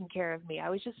wasn't taking care of me. I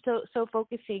was just so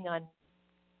focusing on,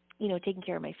 taking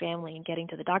care of my family and getting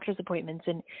to the doctor's appointments.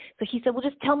 And so he said, well,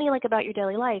 just tell me like about your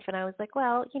daily life. And I was like,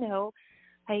 well,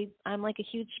 I'm like a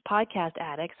huge podcast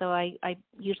addict. So I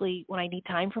usually, when I need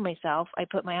time for myself, I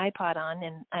put my iPod on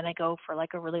and I go for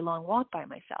like a really long walk by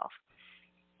myself.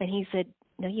 And he said,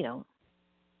 no, you don't.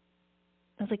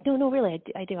 I was like, no, really,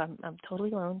 I do. I'm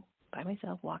totally alone by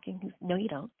myself walking. He said, no, you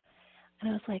don't. And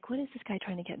I was like, what is this guy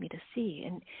trying to get me to see?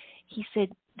 And he said,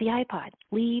 the iPod.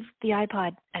 Leave the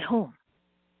iPod at home.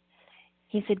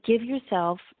 He said, give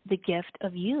yourself the gift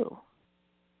of you.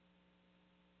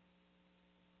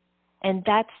 And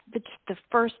that's the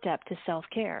first step to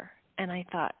self-care. And I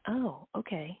thought, oh,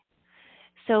 okay.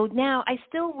 So now I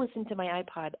still listen to my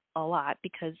iPod a lot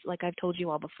because, like I've told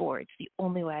you all before, it's the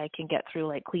only way I can get through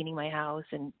like cleaning my house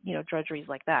and, drudgeries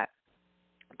like that.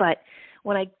 But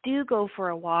when I do go for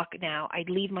a walk now, I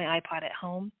leave my iPod at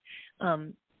home.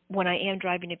 When I am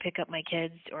driving to pick up my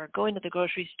kids or going to the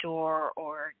grocery store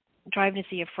or driving to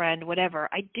see a friend, whatever,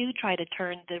 I do try to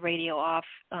turn the radio off,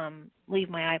 leave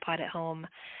my iPod at home,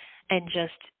 and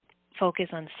just focus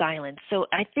on silence. So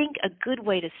I think a good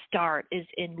way to start is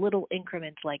in little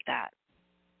increments like that.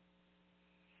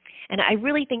 And I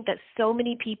really think that so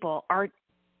many people aren't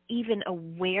even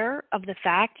aware of the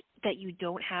fact that you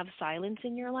don't have silence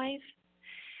in your life.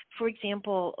 For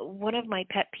example, one of my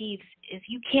pet peeves is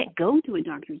you can't go to a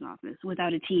doctor's office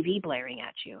without a TV blaring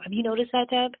at you. Have you noticed that,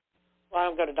 Deb? Well, I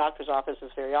don't go to doctor's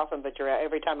offices very often, but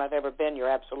every time I've ever been, you're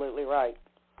absolutely right.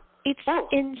 It's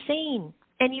insane.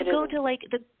 And you go to like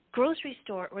the grocery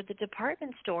store or the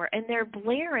department store, and they're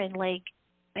blaring like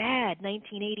bad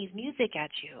 1980s music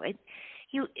at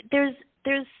you.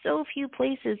 There's so few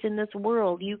places in this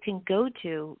world you can go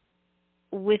to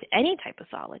with any type of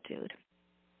solitude.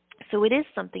 So it is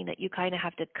something that you kind of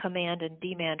have to command and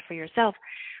demand for yourself,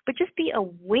 but just be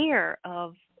aware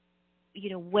of,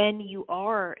 when you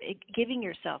are giving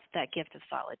yourself that gift of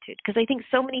solitude. Because I think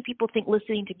so many people think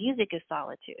listening to music is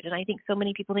solitude, and I think so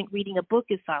many people think reading a book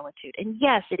is solitude. And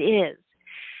yes, it is.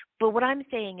 But what I'm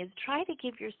saying is try to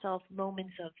give yourself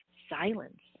moments of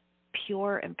silence,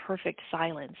 pure and perfect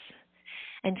silence,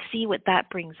 and see what that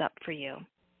brings up for you.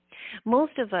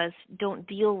 Most of us don't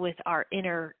deal with our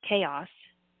inner chaos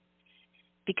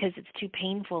because it's too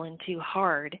painful and too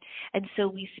hard. And so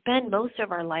we spend most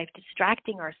of our life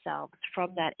distracting ourselves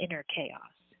from that inner chaos,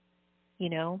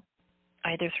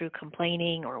 either through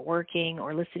complaining or working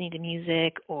or listening to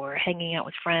music or hanging out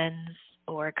with friends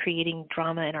or creating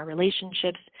drama in our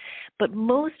relationships. But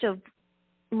most of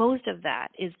that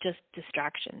is just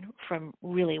distraction from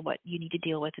really what you need to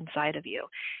deal with inside of you.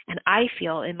 And I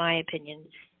feel, in my opinion,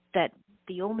 that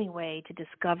the only way to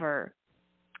discover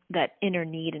that inner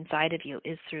need inside of you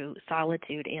is through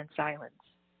solitude and silence.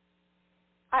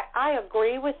 I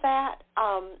agree with that.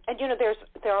 And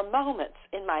there are moments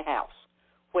in my house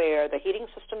where the heating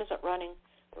system isn't running,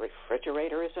 the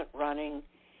refrigerator isn't running.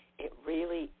 It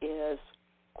really is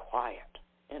quiet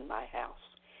in my house.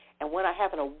 And when I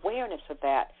have an awareness of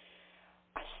that,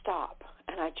 I stop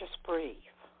and I just breathe.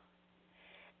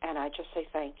 And I just say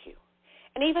thank you.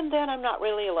 And even then I'm not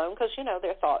really alone because,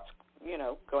 there are thoughts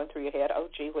going through your head, oh,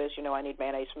 gee whiz, I need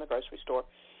mayonnaise from the grocery store,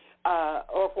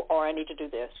 or I need to do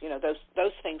this.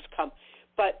 Those things come.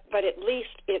 but at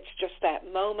least it's just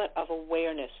that moment of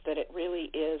awareness that it really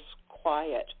is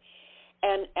quiet.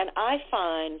 And I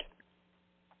find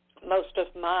most of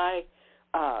my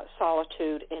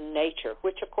solitude in nature,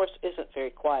 which of course isn't very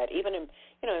quiet. Even in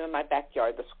my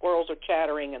backyard, the squirrels are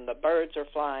chattering and the birds are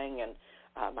flying,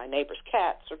 and my neighbor's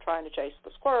cats are trying to chase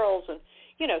the squirrels, and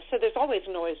so there's always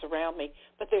noise around me.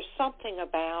 But there's something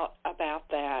about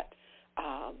that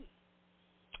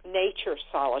nature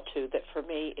solitude that for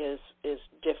me is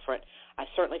different. I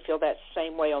certainly feel that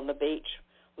same way on the beach,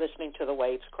 listening to the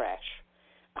waves crash.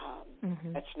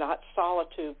 It's not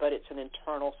solitude, but it's an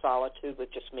internal solitude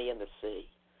with just me and the sea.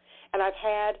 And I've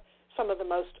had some of the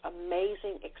most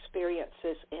amazing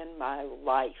experiences in my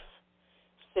life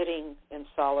sitting in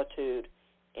solitude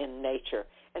in nature.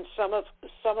 And some of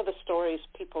the stories,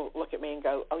 people look at me and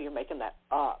go, "Oh, you're making that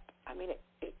up." I mean,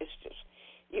 it's just,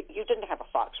 you didn't have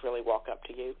a fox really walk up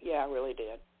to you. Yeah, I really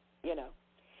did.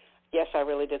 Yes, I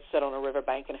really did sit on a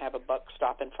riverbank and have a buck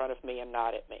stop in front of me and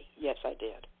nod at me. Yes, I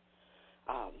did.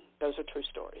 Those are true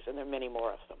stories, and there are many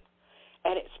more of them.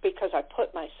 And it's because I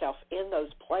put myself in those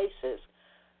places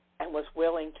and was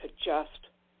willing to just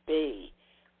be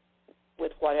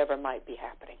with whatever might be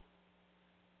happening.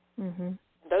 Mm-hmm.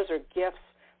 Those are gifts.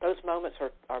 Those moments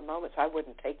are moments I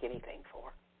wouldn't take anything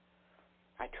for.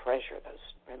 I treasure those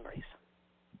memories.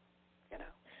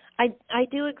 I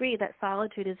do agree that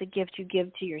solitude is a gift you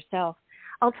give to yourself.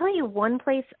 I'll tell you one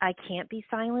place I can't be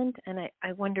silent, and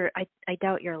I wonder, I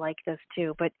doubt you're like this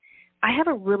too, but I have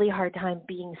a really hard time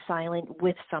being silent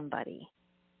with somebody.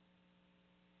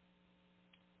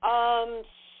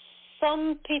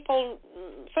 Some people,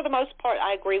 for the most part,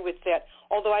 I agree with that,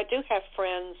 although I do have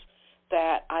friends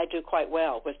that I do quite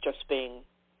well with just being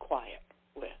quiet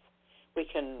with. We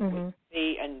can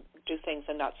be and do things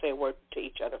and not say a word to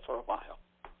each other for a while,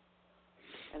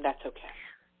 and that's okay.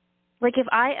 Like if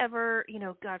I ever,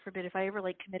 God forbid, if I ever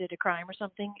committed a crime or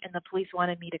something and the police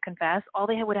wanted me to confess, all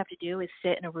they would have to do is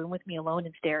sit in a room with me alone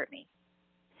and stare at me.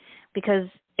 Because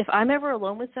if I'm ever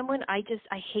alone with someone, I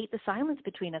hate the silence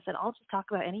between us, and I'll just talk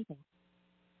about anything.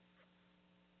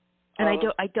 And I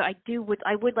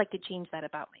would like to change that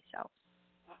about myself.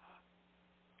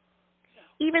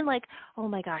 Even oh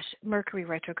my gosh, Mercury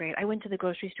retrograde. I went to the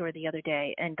grocery store the other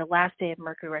day, and the last day of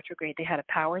Mercury retrograde, they had a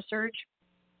power surge.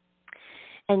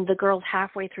 And the girl's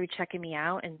halfway through checking me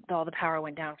out, and all the power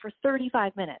went down for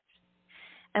 35 minutes.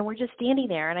 And we're just standing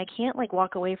there, and I can't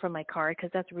walk away from my car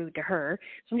because that's rude to her.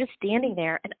 So I'm just standing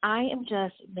there, and I am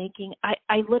just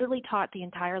I literally taught the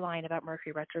entire line about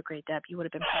Mercury retrograde, Deb. You would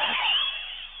have been proud.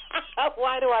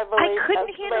 Why do I believe I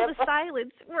couldn't handle the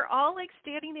silence. We're all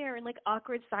standing there in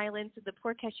awkward silence, and the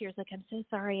poor cashier's I'm so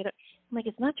sorry. I'm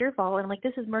it's not your fault. And I'm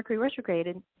this is Mercury retrograde.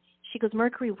 And she goes,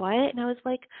 Mercury what? And I was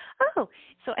oh.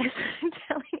 So I started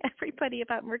telling everybody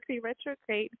about Mercury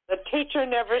retrograde. The teacher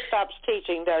never stops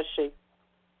teaching, does she?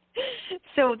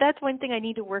 So that's one thing I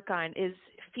need to work on, is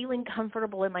feeling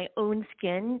comfortable in my own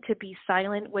skin to be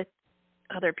silent with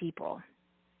other people.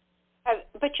 But,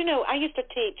 I used to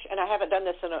teach, and I haven't done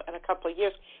this in a couple of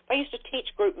years, but I used to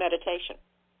teach group meditation.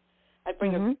 I'd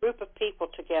bring a group of people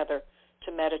together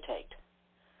to meditate.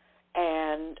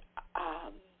 And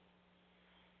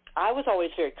I was always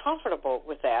very comfortable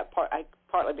with that,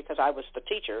 partly because I was the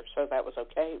teacher, so that was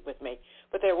okay with me.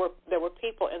 But there were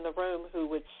people in the room who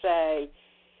would say,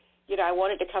 I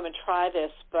wanted to come and try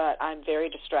this, but I'm very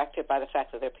distracted by the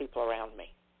fact that there are people around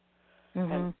me.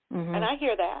 And I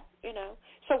hear that,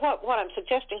 So what I'm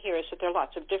suggesting here is that there are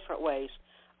lots of different ways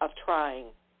of trying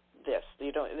this.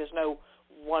 There's no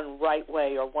one right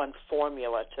way or one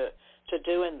formula to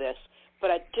doing this.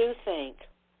 But I do think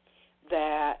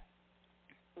that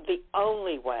the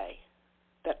only way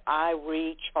that I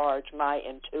recharge my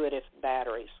intuitive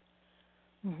batteries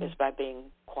is by being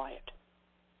quiet,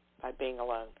 by being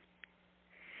alone.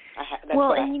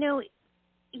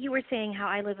 You were saying how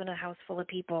I live in a house full of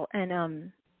people,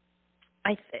 and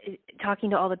talking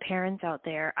to all the parents out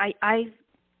there, I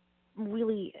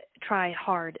really try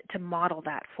hard to model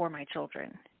that for my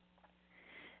children.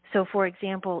 So, for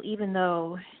example, even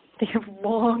though they have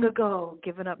long ago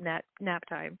given up nap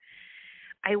time,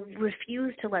 I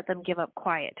refuse to let them give up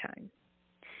quiet time.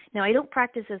 Now, I don't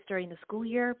practice this during the school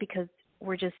year because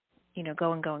we're just,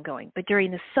 going. But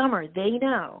during the summer, they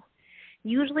know,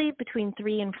 usually between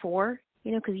 3 and 4,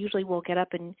 because usually we'll get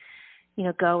up and,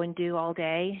 go and do all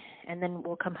day, and then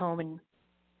we'll come home and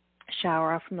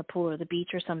shower off from the pool or the beach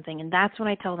or something. And that's when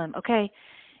I tell them, okay,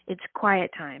 it's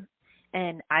quiet time.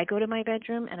 And I go to my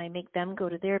bedroom and I make them go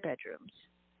to their bedrooms.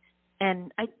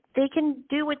 And they can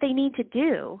do what they need to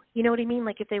do. You know what I mean?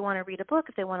 If they want to read a book,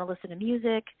 if they want to listen to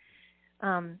music,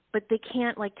 But they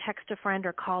can't like text a friend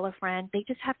or call a friend. They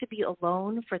just have to be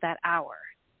alone for that hour.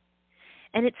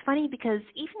 And it's funny because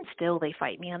even still they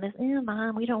fight me on this,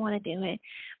 Mom, we don't want to do it.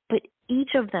 But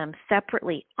each of them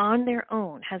separately on their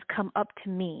own has come up to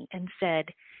me and said,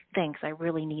 thanks, I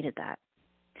really needed that.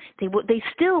 They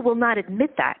still will not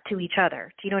admit that to each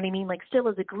other. Do you know what I mean? Like still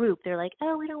as a group, they're like,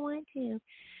 oh, we don't want to.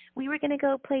 We were going to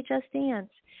go play Just Dance.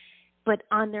 But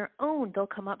on their own, they'll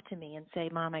come up to me and say,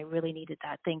 Mom, I really needed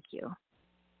that. Thank you.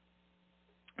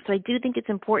 So I do think it's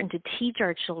important to teach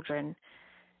our children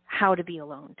how to be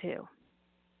alone too.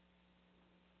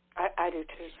 I do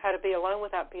too. How to be alone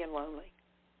without being lonely.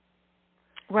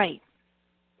 Right.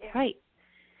 Yeah. Right.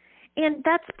 And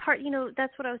that's part,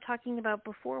 that's what I was talking about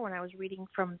before when I was reading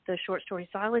from the short story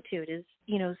Solitude is,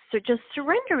 so just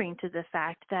surrendering to the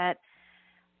fact that,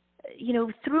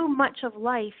 through much of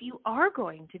life, you are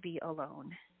going to be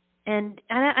alone. And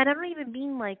I don't even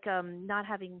mean like not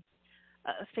having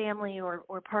a family or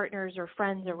partners or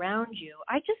friends around you.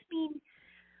 I just mean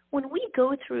when we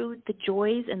go through the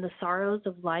joys and the sorrows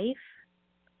of life,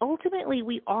 ultimately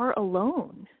we are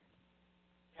alone.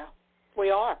 Yeah,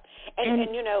 we are. And as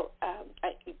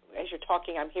you're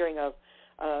talking, I'm hearing a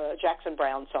Jackson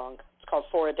Browne song. It's called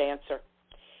For a Dancer.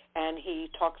 And he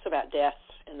talks about death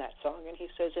in that song. And he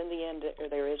says, in the end,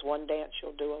 there is one dance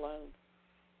you'll do alone.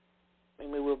 I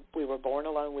mean, we were born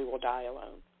alone, we will die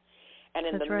alone. And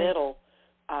in the middle,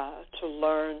 to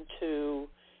learn to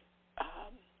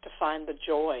find the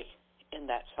joy in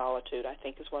that solitude, I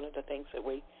think is one of the things that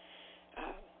we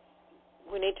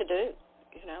need to do,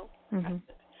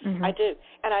 I do.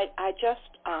 And I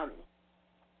just,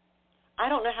 I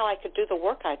don't know how I could do the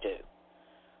work I do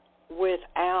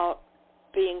without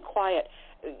being quiet.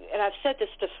 And I've said this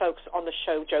to folks on the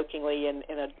show jokingly in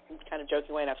a kind of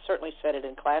joking way, and I've certainly said it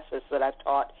in classes that I've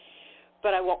taught,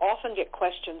 but I will often get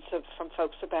questions from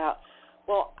folks about,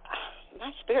 well,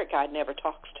 my spirit guide never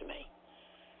talks to me.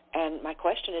 And my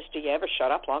question is, do you ever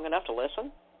shut up long enough to listen?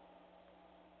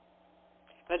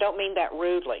 And I don't mean that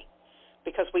rudely,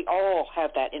 because we all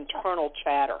have that internal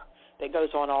chatter that goes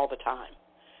on all the time,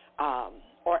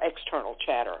 or external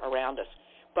chatter around us.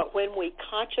 But when we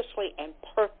consciously and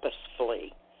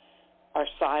purposefully are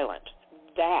silent,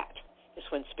 that is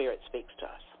when Spirit speaks to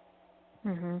us.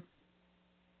 Mm-hmm.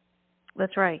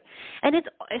 That's right. And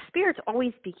Spirit's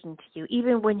always speaking to you,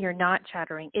 even when you're not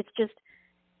chattering. It's just,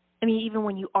 even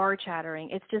when you are chattering,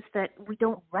 it's just that we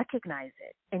don't recognize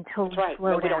it until we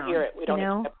slow down. We don't hear it. We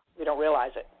don't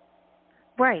realize it.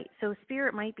 Right. So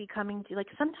Spirit might be coming to, like,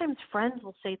 sometimes friends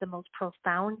will say the most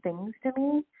profound things to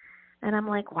me, and I'm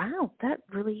like, wow, that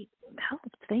really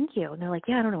helped. Thank you. And they're like,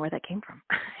 yeah, I don't know where that came from.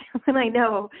 And I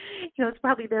know, it's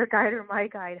probably their guide or my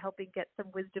guide helping get some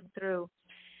wisdom through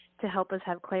to help us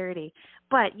have clarity.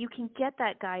 But you can get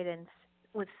that guidance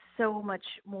with so much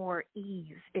more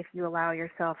ease if you allow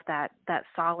yourself that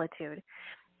solitude.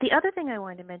 The other thing I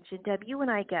wanted to mention, Deb, you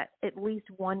and I get at least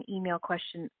one email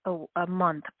question a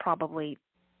month probably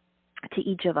to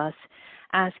each of us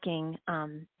asking,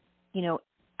 I'm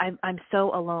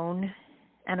so alone,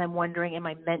 and I'm wondering, am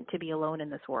I meant to be alone in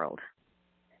this world?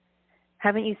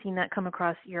 Haven't you seen that come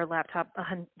across your laptop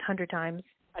 100 times?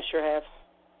 I sure have.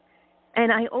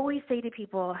 And I always say to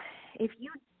people, if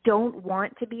you don't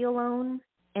want to be alone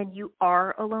and you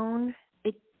are alone,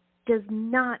 it does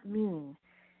not mean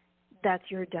that's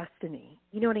your destiny.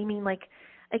 You know what I mean? Like,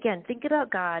 again, think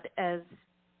about God as,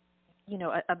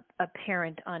 a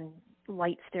parent on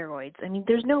light steroids.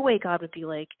 There's no way God would be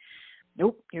like,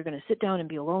 nope, you're going to sit down and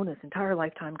be alone this entire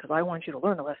lifetime because I want you to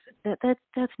learn a lesson.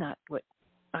 That's not what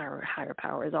our higher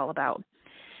power is all about.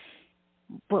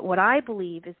 But what I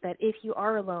believe is that if you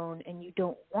are alone and you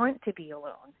don't want to be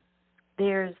alone,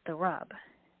 there's the rub.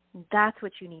 That's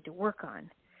what you need to work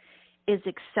on, is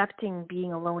accepting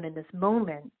being alone in this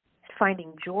moment,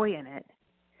 finding joy in it.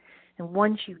 And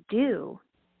once you do,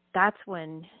 that's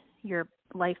when your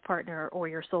life partner or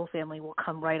your soul family will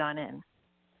come right on in.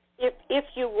 If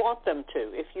you want them to,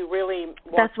 if you really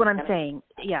want That's what I'm saying.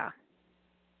 Yeah.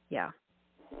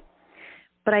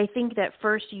 But I think that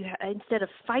first instead of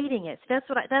fighting it, that's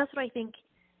what I think.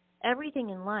 Everything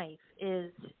in life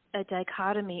is a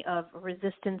dichotomy of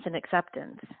resistance and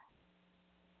acceptance.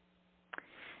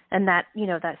 And that,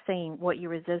 that saying, what you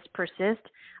resist persists,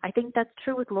 I think that's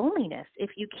true with loneliness.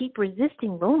 If you keep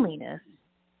resisting loneliness,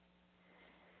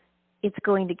 it's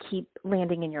going to keep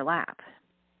landing in your lap.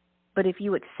 But if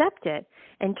you accept it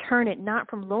and turn it not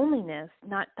from loneliness,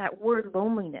 not that word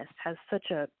loneliness has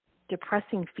such a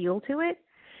depressing feel to it.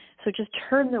 So just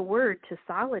turn the word to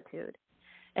solitude.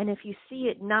 And if you see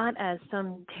it not as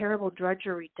some terrible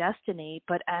drudgery destiny,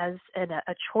 but as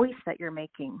a choice that you're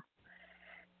making,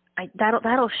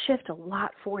 that'll shift a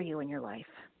lot for you in your life.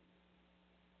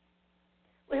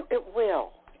 It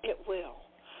will. It will.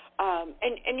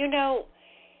 And you know,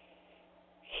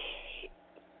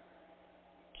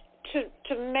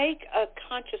 to make a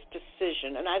conscious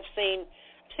decision, and I've seen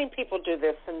people do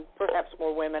this, and perhaps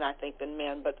more women, I think, than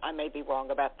men, but I may be wrong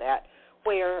about that,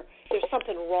 where there's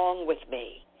something wrong with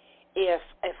me if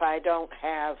I don't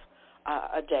have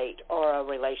a date or a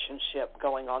relationship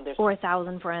going on. Or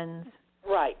 1,000 friends.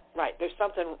 Right. There's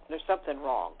something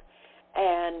wrong,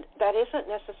 and that isn't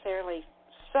necessarily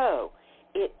so.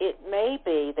 It may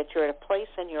be that you're at a place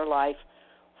in your life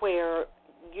where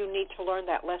you need to learn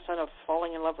that lesson of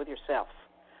falling in love with yourself,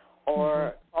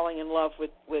 or falling in love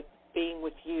with being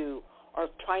with you, or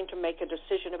trying to make a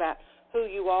decision about who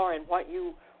you are and what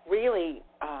you really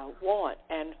want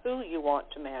and who you want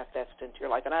to manifest into your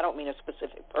life. And I don't mean a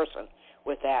specific person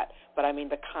with that, but I mean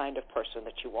the kind of person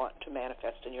that you want to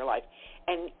manifest in your life.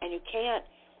 And you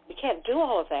can't do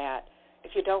all of that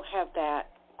if you don't have that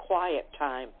quiet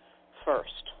time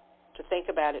first, to think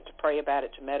about it, to pray about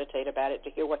it, to meditate about it, to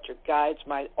hear what your guides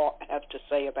might have to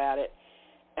say about it,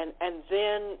 and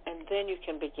then you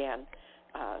can begin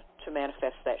to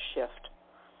manifest that shift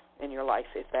in your life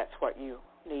if that's what you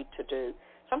need to do.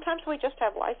 Sometimes we just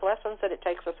have life lessons that it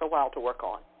takes us a while to work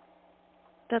on.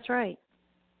 That's right.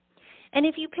 And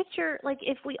if you picture, like,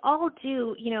 if we all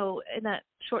do, you know, in that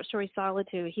short story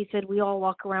Solitude, he said we all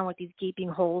walk around with these gaping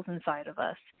holes inside of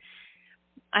us.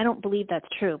 I don't believe that's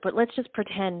true, but let's just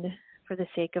pretend, for the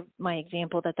sake of my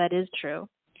example, that is true.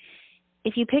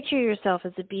 If you picture yourself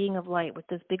as a being of light with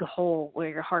this big hole where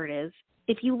your heart is,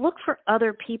 if you look for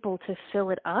other people to fill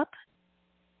it up,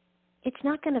 it's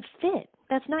not going to fit.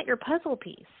 That's not your puzzle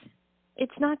piece.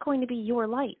 It's not going to be your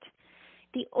light.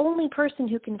 The only person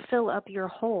who can fill up your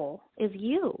hole is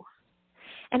you.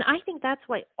 And I think that's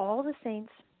why all the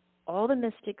saints, all the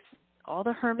mystics, all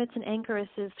the hermits and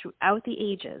anchoresses throughout the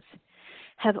ages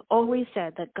have always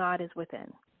said that God is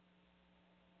within.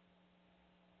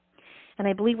 And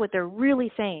I believe what they're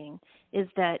really saying is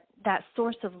that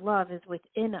source of love is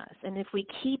within us. And if we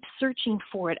keep searching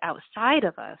for it outside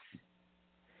of us,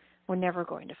 we're never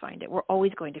going to find it. We're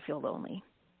always going to feel lonely.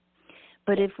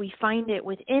 But if we find it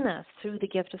within us through the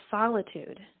gift of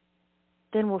solitude,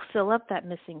 then we'll fill up that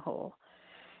missing hole.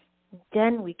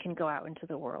 Then we can go out into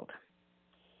the world.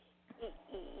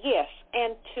 Yes,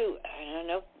 and to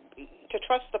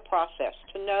trust the process,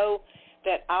 to know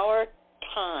that our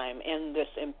time in this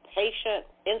impatient,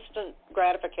 instant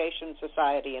gratification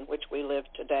society in which we live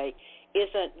today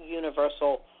isn't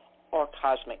universal or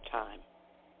cosmic time.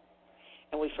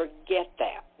 And we forget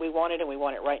that. We want it, and we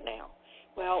want it right now.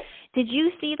 Well, did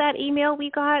you see that email we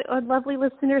got? A lovely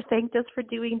listener thanked us for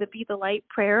doing the Be the Light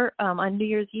prayer on New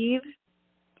Year's Eve.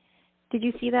 Did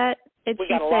you see that? And we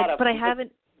she got a said, lot of but them. I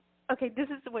haven't. Okay, this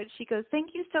is what she goes.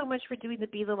 Thank you so much for doing the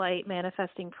Be the Light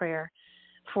manifesting prayer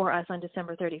for us on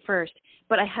December 31st,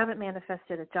 but I haven't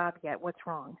manifested a job yet. What's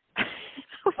wrong?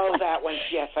 Oh, that one.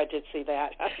 Yes, I did see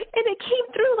that. And it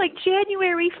came through like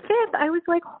January 5th. I was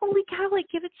like, holy cow, like,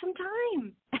 give it some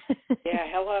time. Yeah,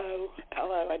 hello.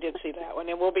 I did see that one,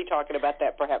 and we'll be talking about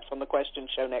that perhaps on the question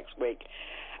show next week.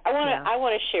 I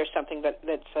want to share something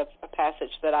that's a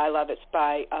passage that I love. It's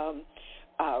by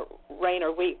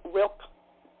Rainer Rilke,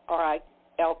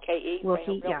 R-I-L-K-E.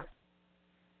 Rilke, yeah.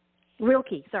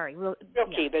 Rilke, sorry. Rilke,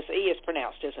 yeah. this E is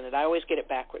pronounced, isn't it? I always get it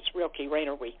backwards. Rilke,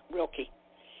 Rainer Rilke.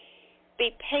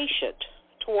 Be patient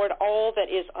toward all that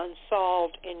is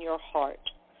unsolved in your heart,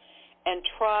 and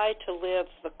try to live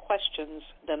the questions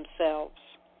themselves.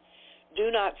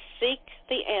 Do not seek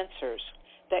the answers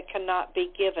that cannot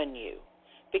be given you,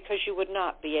 because you would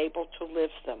not be able to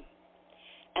live them.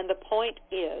 And the point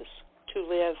is to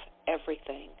live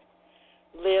everything.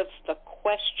 Live the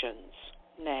questions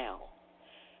now.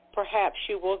 Perhaps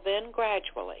you will then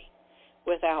gradually,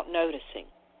 without noticing,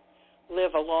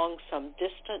 live along some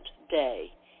distant day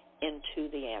into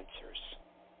the answers.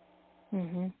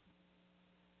 Mm-hmm.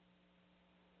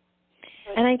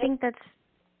 And I think that's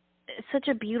such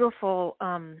a beautiful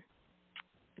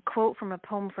quote from a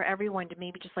poem for everyone to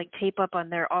maybe just like tape up on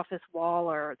their office wall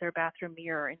or their bathroom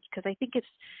mirror, because I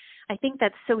think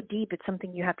that's so deep. It's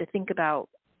something you have to think about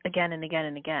again and again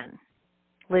and again,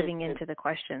 living into the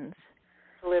questions.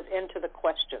 Live into the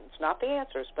questions, not the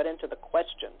answers, but into the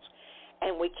questions.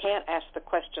 And we can't ask the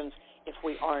questions if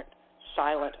we aren't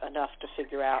silent enough to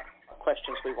figure out what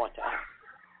questions we want to ask.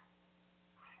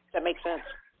 Does that make sense?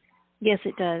 Yes,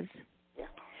 it does. Yeah.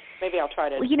 Maybe I'll try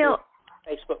to do a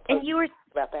Facebook post and you were,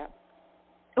 about that.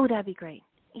 Oh, that'd be great.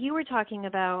 You were talking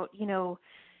about,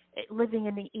 living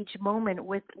in each moment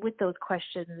with those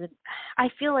questions. And I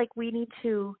feel like we need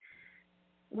to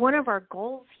one of our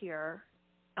goals here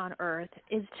on Earth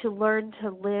is to learn to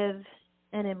live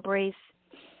and embrace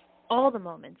all the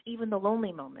moments, even the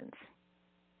lonely moments.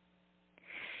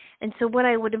 And so what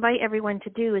I would invite everyone to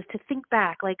do is to think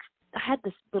back. Like, I had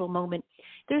this little moment.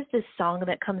 There's this song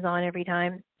that comes on every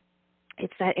time.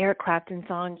 It's that Eric Clapton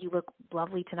song, "You Look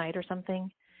Lovely Tonight" or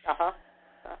something. Uh-huh.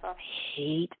 I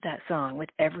hate that song with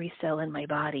every cell in my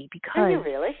body because... Do you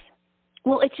really?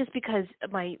 Well, it's just because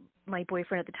my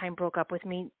boyfriend at the time broke up with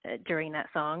me during that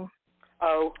song.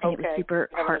 Oh, okay. And it was super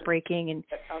heartbreaking. And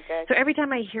okay. so every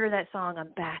time I hear that song,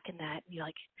 I'm back in that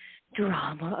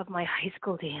drama of my high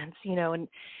school dance, and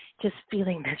just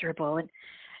feeling miserable. And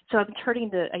so I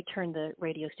turned the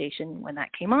radio station when that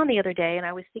came on the other day, and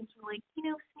I was thinking,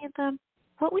 Samantha,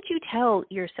 what would you tell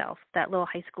yourself, that little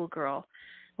high school girl,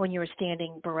 when you were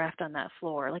standing bereft on that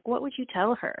floor? Like, what would you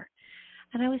tell her?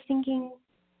 And I was thinking,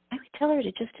 I would tell her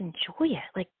to just enjoy it.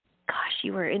 Like, gosh,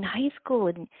 you were in high school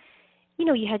and,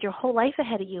 you had your whole life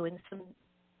ahead of you and some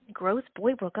gross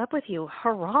boy broke up with you.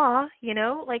 Hurrah,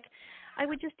 Like, I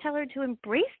would just tell her to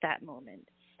embrace that moment.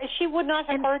 And she would not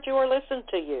have heard you or listened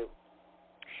to you.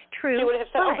 True. She would have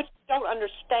said, but you don't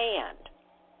understand.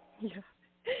 Yeah.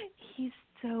 He's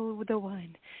so the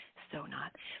one. So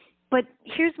not. But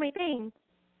here's my thing.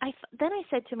 Then I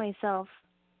said to myself,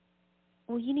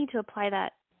 well, you need to apply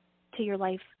that to your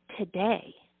life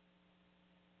today.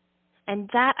 And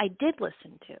that I did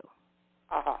listen to.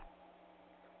 Uh-huh.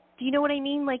 Do you know what I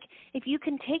mean? Like, if you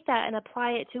can take that and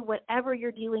apply it to whatever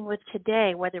you're dealing with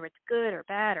today, whether it's good or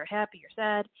bad or happy or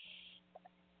sad,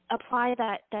 apply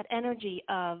that energy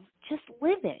of just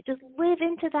live it. Just live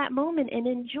into that moment and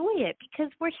enjoy it, because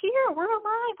we're here. We're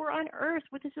alive. We're on Earth.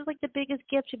 This is like the biggest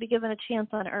gift to be given a chance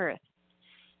on Earth.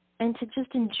 And to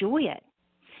just enjoy it.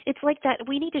 It's like that.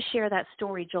 We need to share that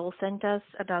story Joel sent us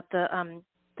about the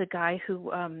guy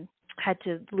who had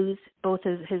to lose both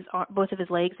of his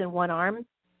legs and one arm.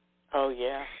 Oh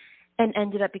yeah. And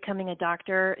ended up becoming a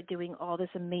doctor, doing all this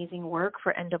amazing work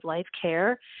for end-of-life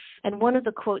care. And one of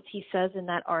the quotes he says in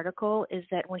that article is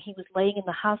that when he was laying in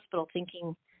the hospital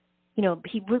thinking,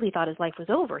 he really thought his life was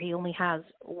over. He only has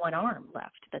one arm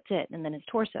left. That's it. And then his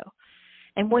torso.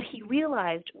 And what he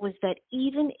realized was that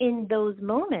even in those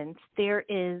moments, there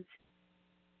is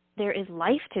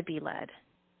life to be lived.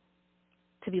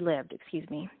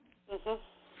 Mm-hmm.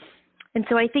 And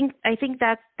so I think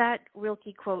that's that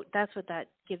Rilke quote. That's what that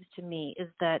gives to me, is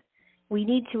that we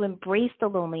need to embrace the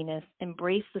loneliness,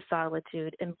 embrace the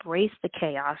solitude, embrace the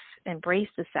chaos, embrace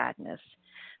the sadness,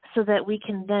 so that we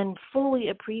can then fully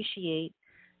appreciate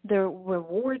the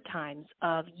reward times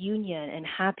of union and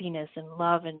happiness and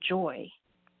love and joy.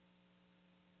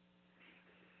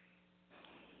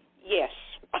 Yes.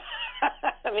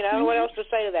 I mean, I don't know what else to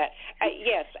say to that.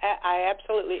 Yes, I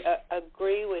absolutely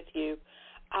agree with you.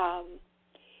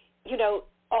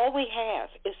 All we have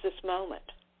is this moment.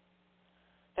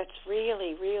 That's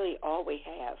really, really all we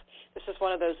have. This is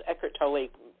one of those Eckhart Tolle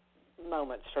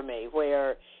moments for me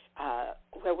where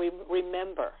we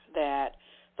remember that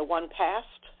the one past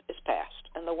is past,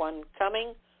 and the one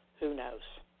coming, who knows?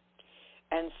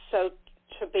 And so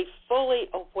to be fully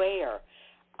aware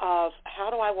of how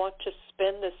do I want to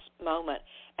spend this moment,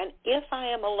 and if I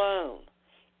am alone,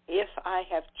 if I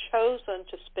have chosen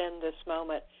to spend this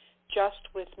moment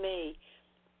just with me,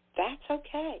 that's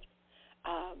okay.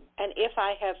 And if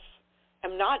I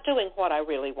am not doing what I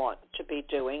really want to be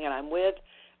doing, and I'm with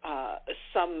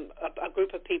a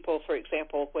group of people, for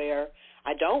example, where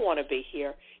I don't want to be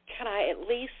here, can I at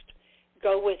least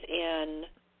go within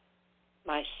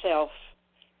myself,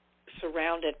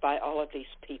 surrounded by all of these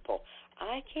people?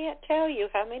 I can't tell you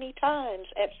how many times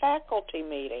at faculty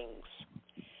meetings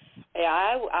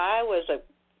I was a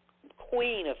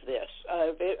queen of this.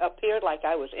 It appeared like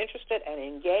I was interested and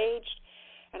engaged,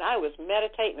 and I was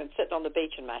meditating and sitting on the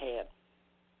beach in my head.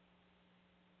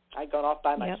 I'd gone off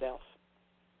by myself.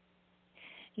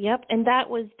 Yep, and that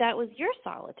was your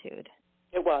solitude.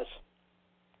 It was.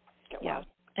 It yeah. was.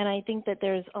 And I think that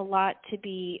there's a lot to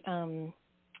be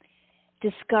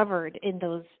discovered in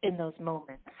those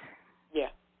moments. Yeah,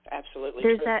 absolutely.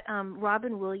 There's true. that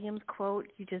Robin Williams quote.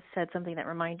 You just said something that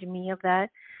reminded me of that,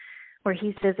 where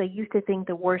he says, I used to think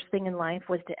the worst thing in life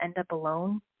was to end up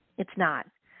alone. It's not.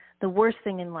 The worst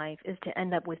thing in life is to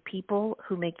end up with people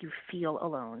who make you feel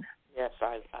alone. Yes,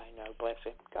 I know. Bless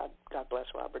him. God bless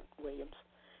Robert Williams.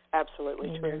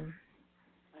 Absolutely true.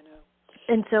 I know.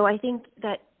 And so I think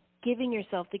that giving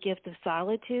yourself the gift of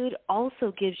solitude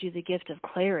also gives you the gift of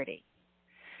clarity,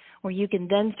 where you can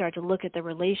then start to look at the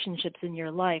relationships in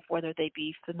your life, whether they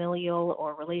be familial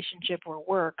or relationship or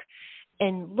work,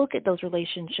 and look at those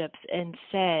relationships and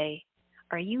say,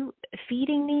 are you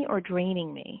feeding me or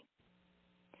draining me?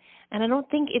 And I don't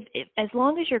think if as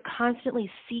long as you're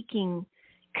constantly seeking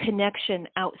connection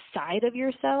outside of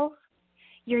yourself,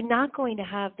 you're not going to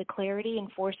have the clarity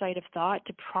and foresight of thought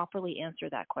to properly answer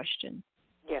that question.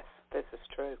 Yes, this is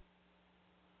true.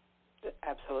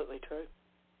 Absolutely true.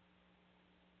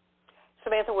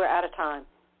 Samantha, we're out of time.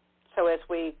 So as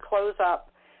we close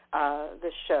up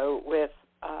this show with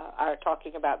our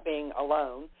talking about being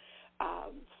alone,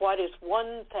 what is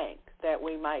one thing that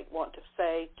we might want to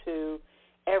say to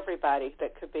everybody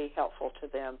that could be helpful to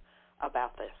them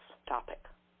about this topic?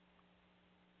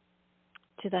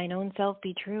 To thine own self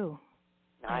be true.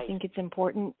 Nice. I think it's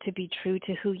important to be true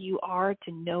to who you are,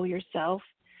 to know yourself,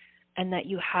 and that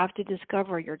you have to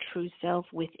discover your true self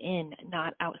within,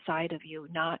 not outside of you.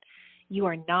 You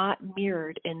are not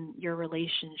mirrored in your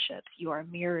relationships. You are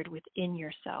mirrored within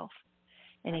yourself.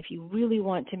 And if you really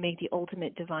want to make the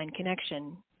ultimate divine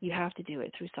connection, you have to do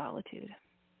it through solitude.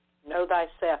 Know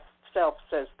thyself,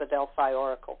 says the Delphi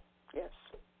Oracle. Yes,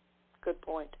 good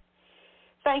point.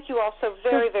 Thank you all so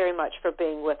very, very much for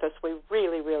being with us. We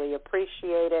really, really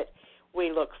appreciate it.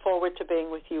 We look forward to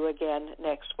being with you again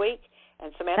next week.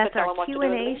 And Samantha, that's tell our them what Q&A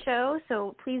to do show,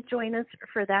 so please join us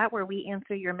for that, where we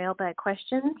answer your mailbag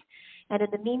questions. And in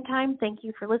the meantime, thank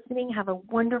you for listening. Have a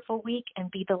wonderful week and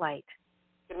be the light.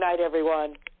 Good night,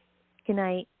 everyone. Good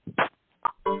night.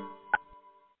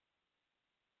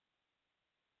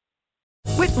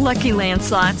 With Lucky Land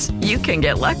Slots, you can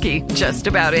get lucky just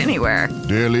about anywhere.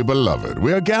 Dearly beloved,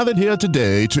 we are gathered here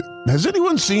today to... Has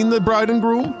anyone seen the bride and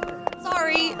groom?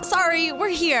 Sorry, we're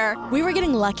here. We were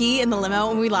getting lucky in the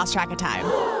limo and we lost track of time.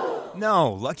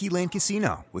 No, Lucky Land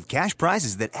Casino, with cash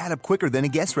prizes that add up quicker than a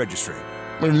guest registry.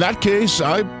 In that case,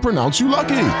 I pronounce you lucky.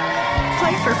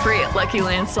 Play for free at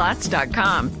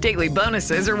LuckyLandSlots.com. Daily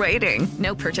bonuses are waiting.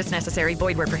 No purchase necessary.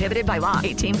 Void where prohibited by law.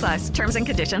 18+. Terms and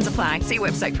conditions apply. See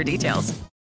website for details.